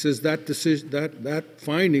 And he says that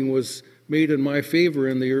finding was made in my favor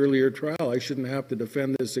in the earlier trial. I shouldn't have to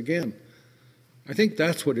defend this again. I think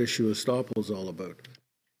that's what issue estoppel is all about.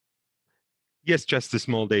 Yes, Justice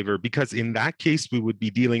Moldaver, because in that case, we would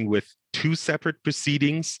be dealing with two separate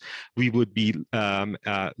proceedings. We would be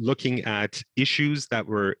looking at issues that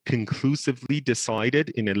were conclusively decided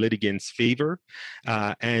in a litigant's favor,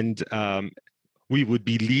 and we would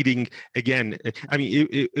be leading, again, I mean,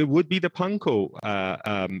 it would be the Punko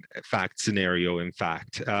fact scenario, in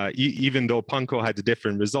fact, even though Punko had a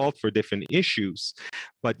different result for different issues.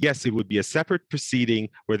 But yes, it would be a separate proceeding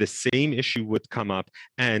where the same issue would come up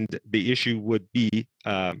and the issue would be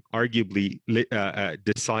arguably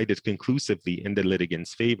decided conclusively in the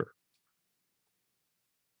litigant's favor.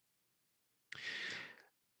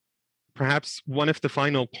 Perhaps one of the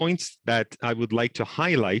final points that I would like to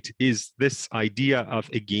highlight is this idea of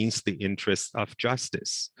against the interest of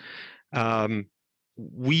justice.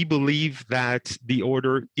 We believe that the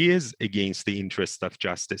order is against the interest of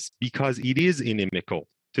justice because it is inimical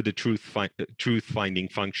to the truth-finding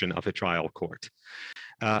function of a trial court.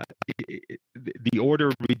 The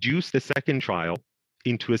order reduced the second trial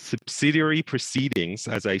into a subsidiary proceedings,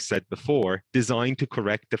 as I said before, designed to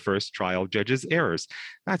correct the first trial judge's errors.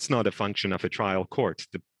 That's not a function of a trial court.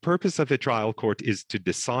 The purpose of a trial court is to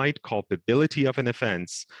decide culpability of an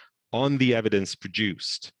offense on the evidence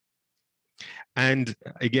produced. And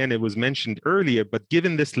again, it was mentioned earlier, but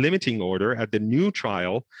given this limiting order at the new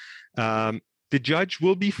trial, the judge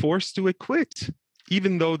will be forced to acquit,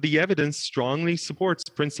 even though the evidence strongly supports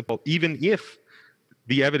principle, even if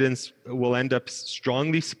the evidence will end up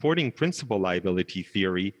strongly supporting principal liability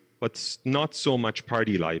theory, but not so much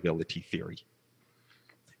party liability theory.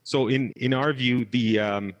 So in our view,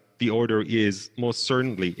 the order is most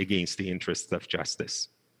certainly against the interests of justice.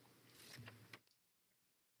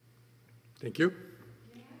 Thank you.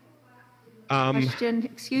 Question,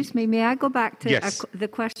 excuse me, may I go back to yes. the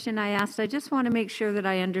question I asked? I just want to make sure that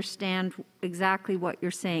I understand exactly what you're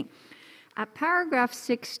saying. At paragraph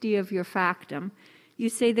 60 of your factum, you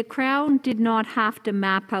say the Crown did not have to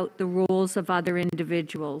map out the roles of other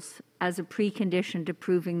individuals as a precondition to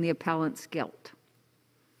proving the appellant's guilt.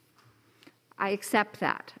 I accept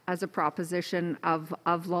that as a proposition of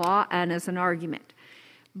law and as an argument.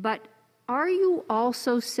 But are you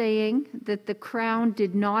also saying that the Crown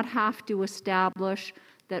did not have to establish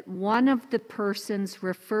that one of the persons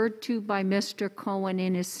referred to by Mr. Cowan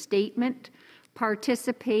in his statement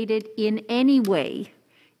participated in any way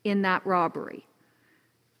in that robbery?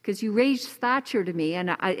 Because you raised Thatcher to me,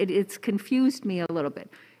 and it's confused me a little bit.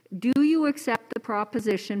 Do you accept the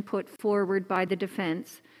proposition put forward by the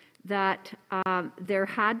defense that there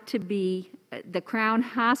had to be, the Crown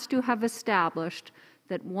has to have established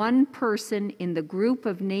that one person in the group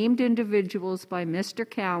of named individuals by Mr.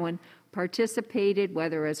 Cowan participated,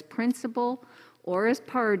 whether as principal or as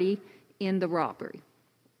party, in the robbery?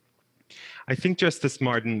 I think, Justice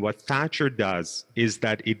Martin, what Thatcher does is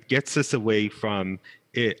that it gets us away from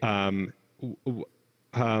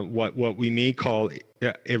what we may call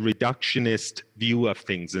a reductionist view of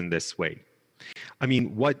things in this way. I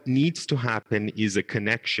mean, what needs to happen is a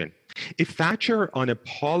connection. If Thatcher on a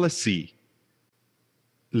policy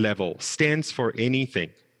level stands for anything,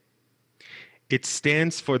 it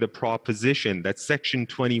stands for the proposition that Section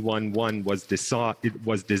 21(1)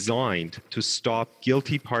 was designed to stop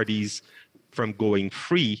guilty parties from going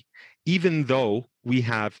free, even though we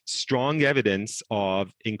have strong evidence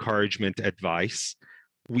of encouragement advice.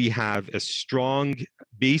 We have a strong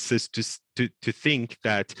basis to think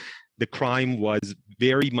that the crime was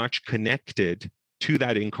very much connected to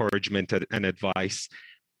that encouragement and advice,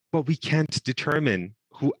 but we can't determine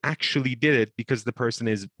who actually did it because the person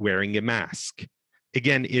is wearing a mask.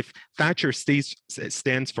 Again, if Thatcher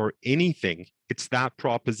stands for anything, it's that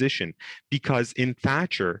proposition, because in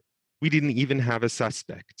Thatcher, we didn't even have a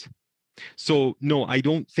suspect. So no, I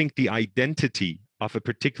don't think the identity of a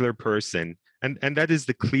particular person, and that is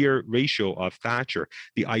the clear ratio of Thatcher,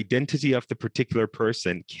 the identity of the particular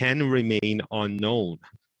person can remain unknown,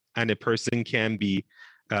 and a person can be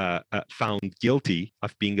found guilty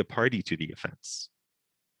of being a party to the offense.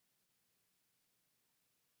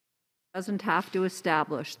 Doesn't have to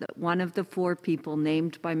establish that one of the 4 people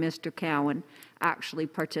named by Mr. Cowan actually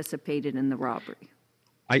participated in the robbery.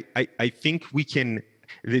 I think we can,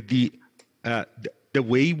 the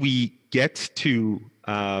way we get to,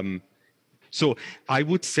 so I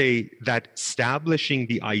would say that establishing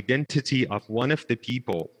the identity of one of the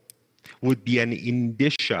people would be an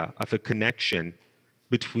indicia of a connection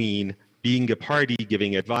between being a party,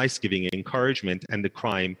 giving advice, giving encouragement, and the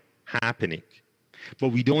crime happening. But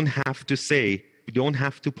we don't have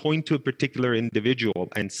to point to a particular individual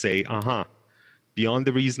and say, beyond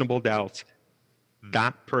the reasonable doubt,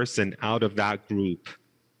 that person out of that group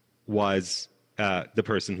was the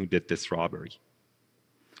person who did this robbery.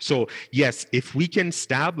 So yes, if we can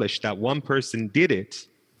establish that one person did it,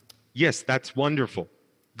 yes, that's wonderful.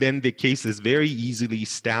 Then the case is very easily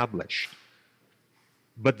established.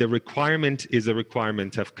 But the requirement is a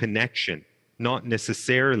requirement of connection, not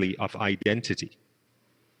necessarily of identity.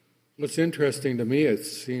 What's interesting to me, it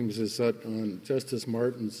seems, is that on Justice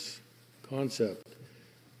Martin's concept,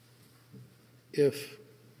 if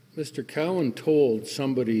Mr. Cowan told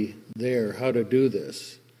somebody there how to do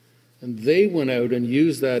this, and they went out and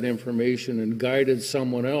used that information and guided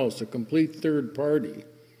someone else, a complete third party,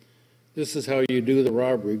 this is how you do the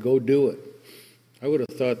robbery, go do it. I would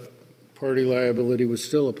have thought party liability would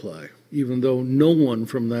still apply, even though no one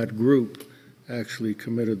from that group actually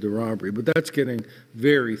committed the robbery. But that's getting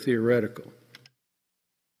very theoretical.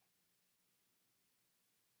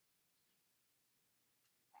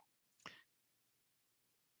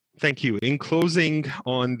 Thank you. In closing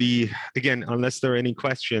on again, unless there are any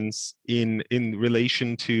questions in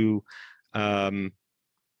relation to the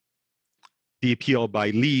appeal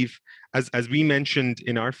by leave, as we mentioned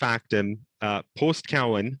in our factum,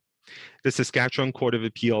 post-Cowan, the Saskatchewan Court of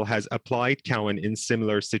Appeal has applied Cowan in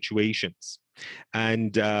similar situations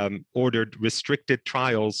and ordered restricted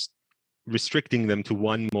trials, restricting them to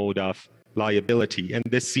one mode of liability. And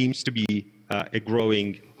this seems to be a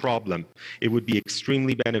growing problem. It would be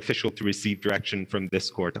extremely beneficial to receive direction from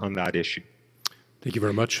this court on that issue. Thank you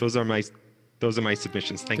very much. Those are my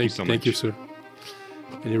submissions. Thank you so much. Thank you, sir.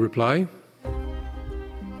 Any reply?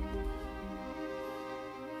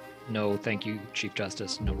 No, thank you, Chief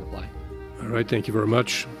Justice. No reply. All right, thank you very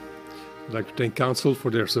much. I'd like to thank counsel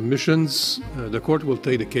for their submissions. The court will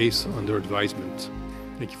take the case under advisement.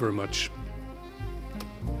 Thank you very much.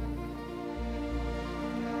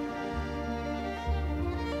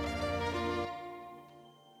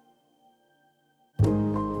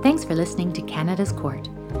 Thanks for listening to Canada's Court,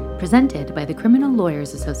 presented by the Criminal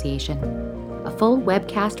Lawyers Association. A full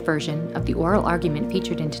webcast version of the oral argument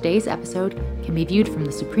featured in today's episode can be viewed from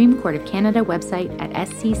the Supreme Court of Canada website at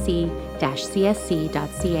scc-csc.ca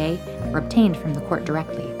or obtained from the court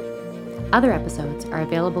directly. Other episodes are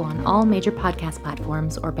available on all major podcast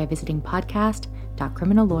platforms or by visiting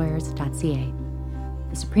podcast.criminallawyers.ca.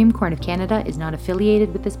 The Supreme Court of Canada is not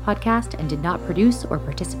affiliated with this podcast and did not produce or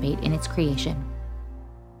participate in its creation.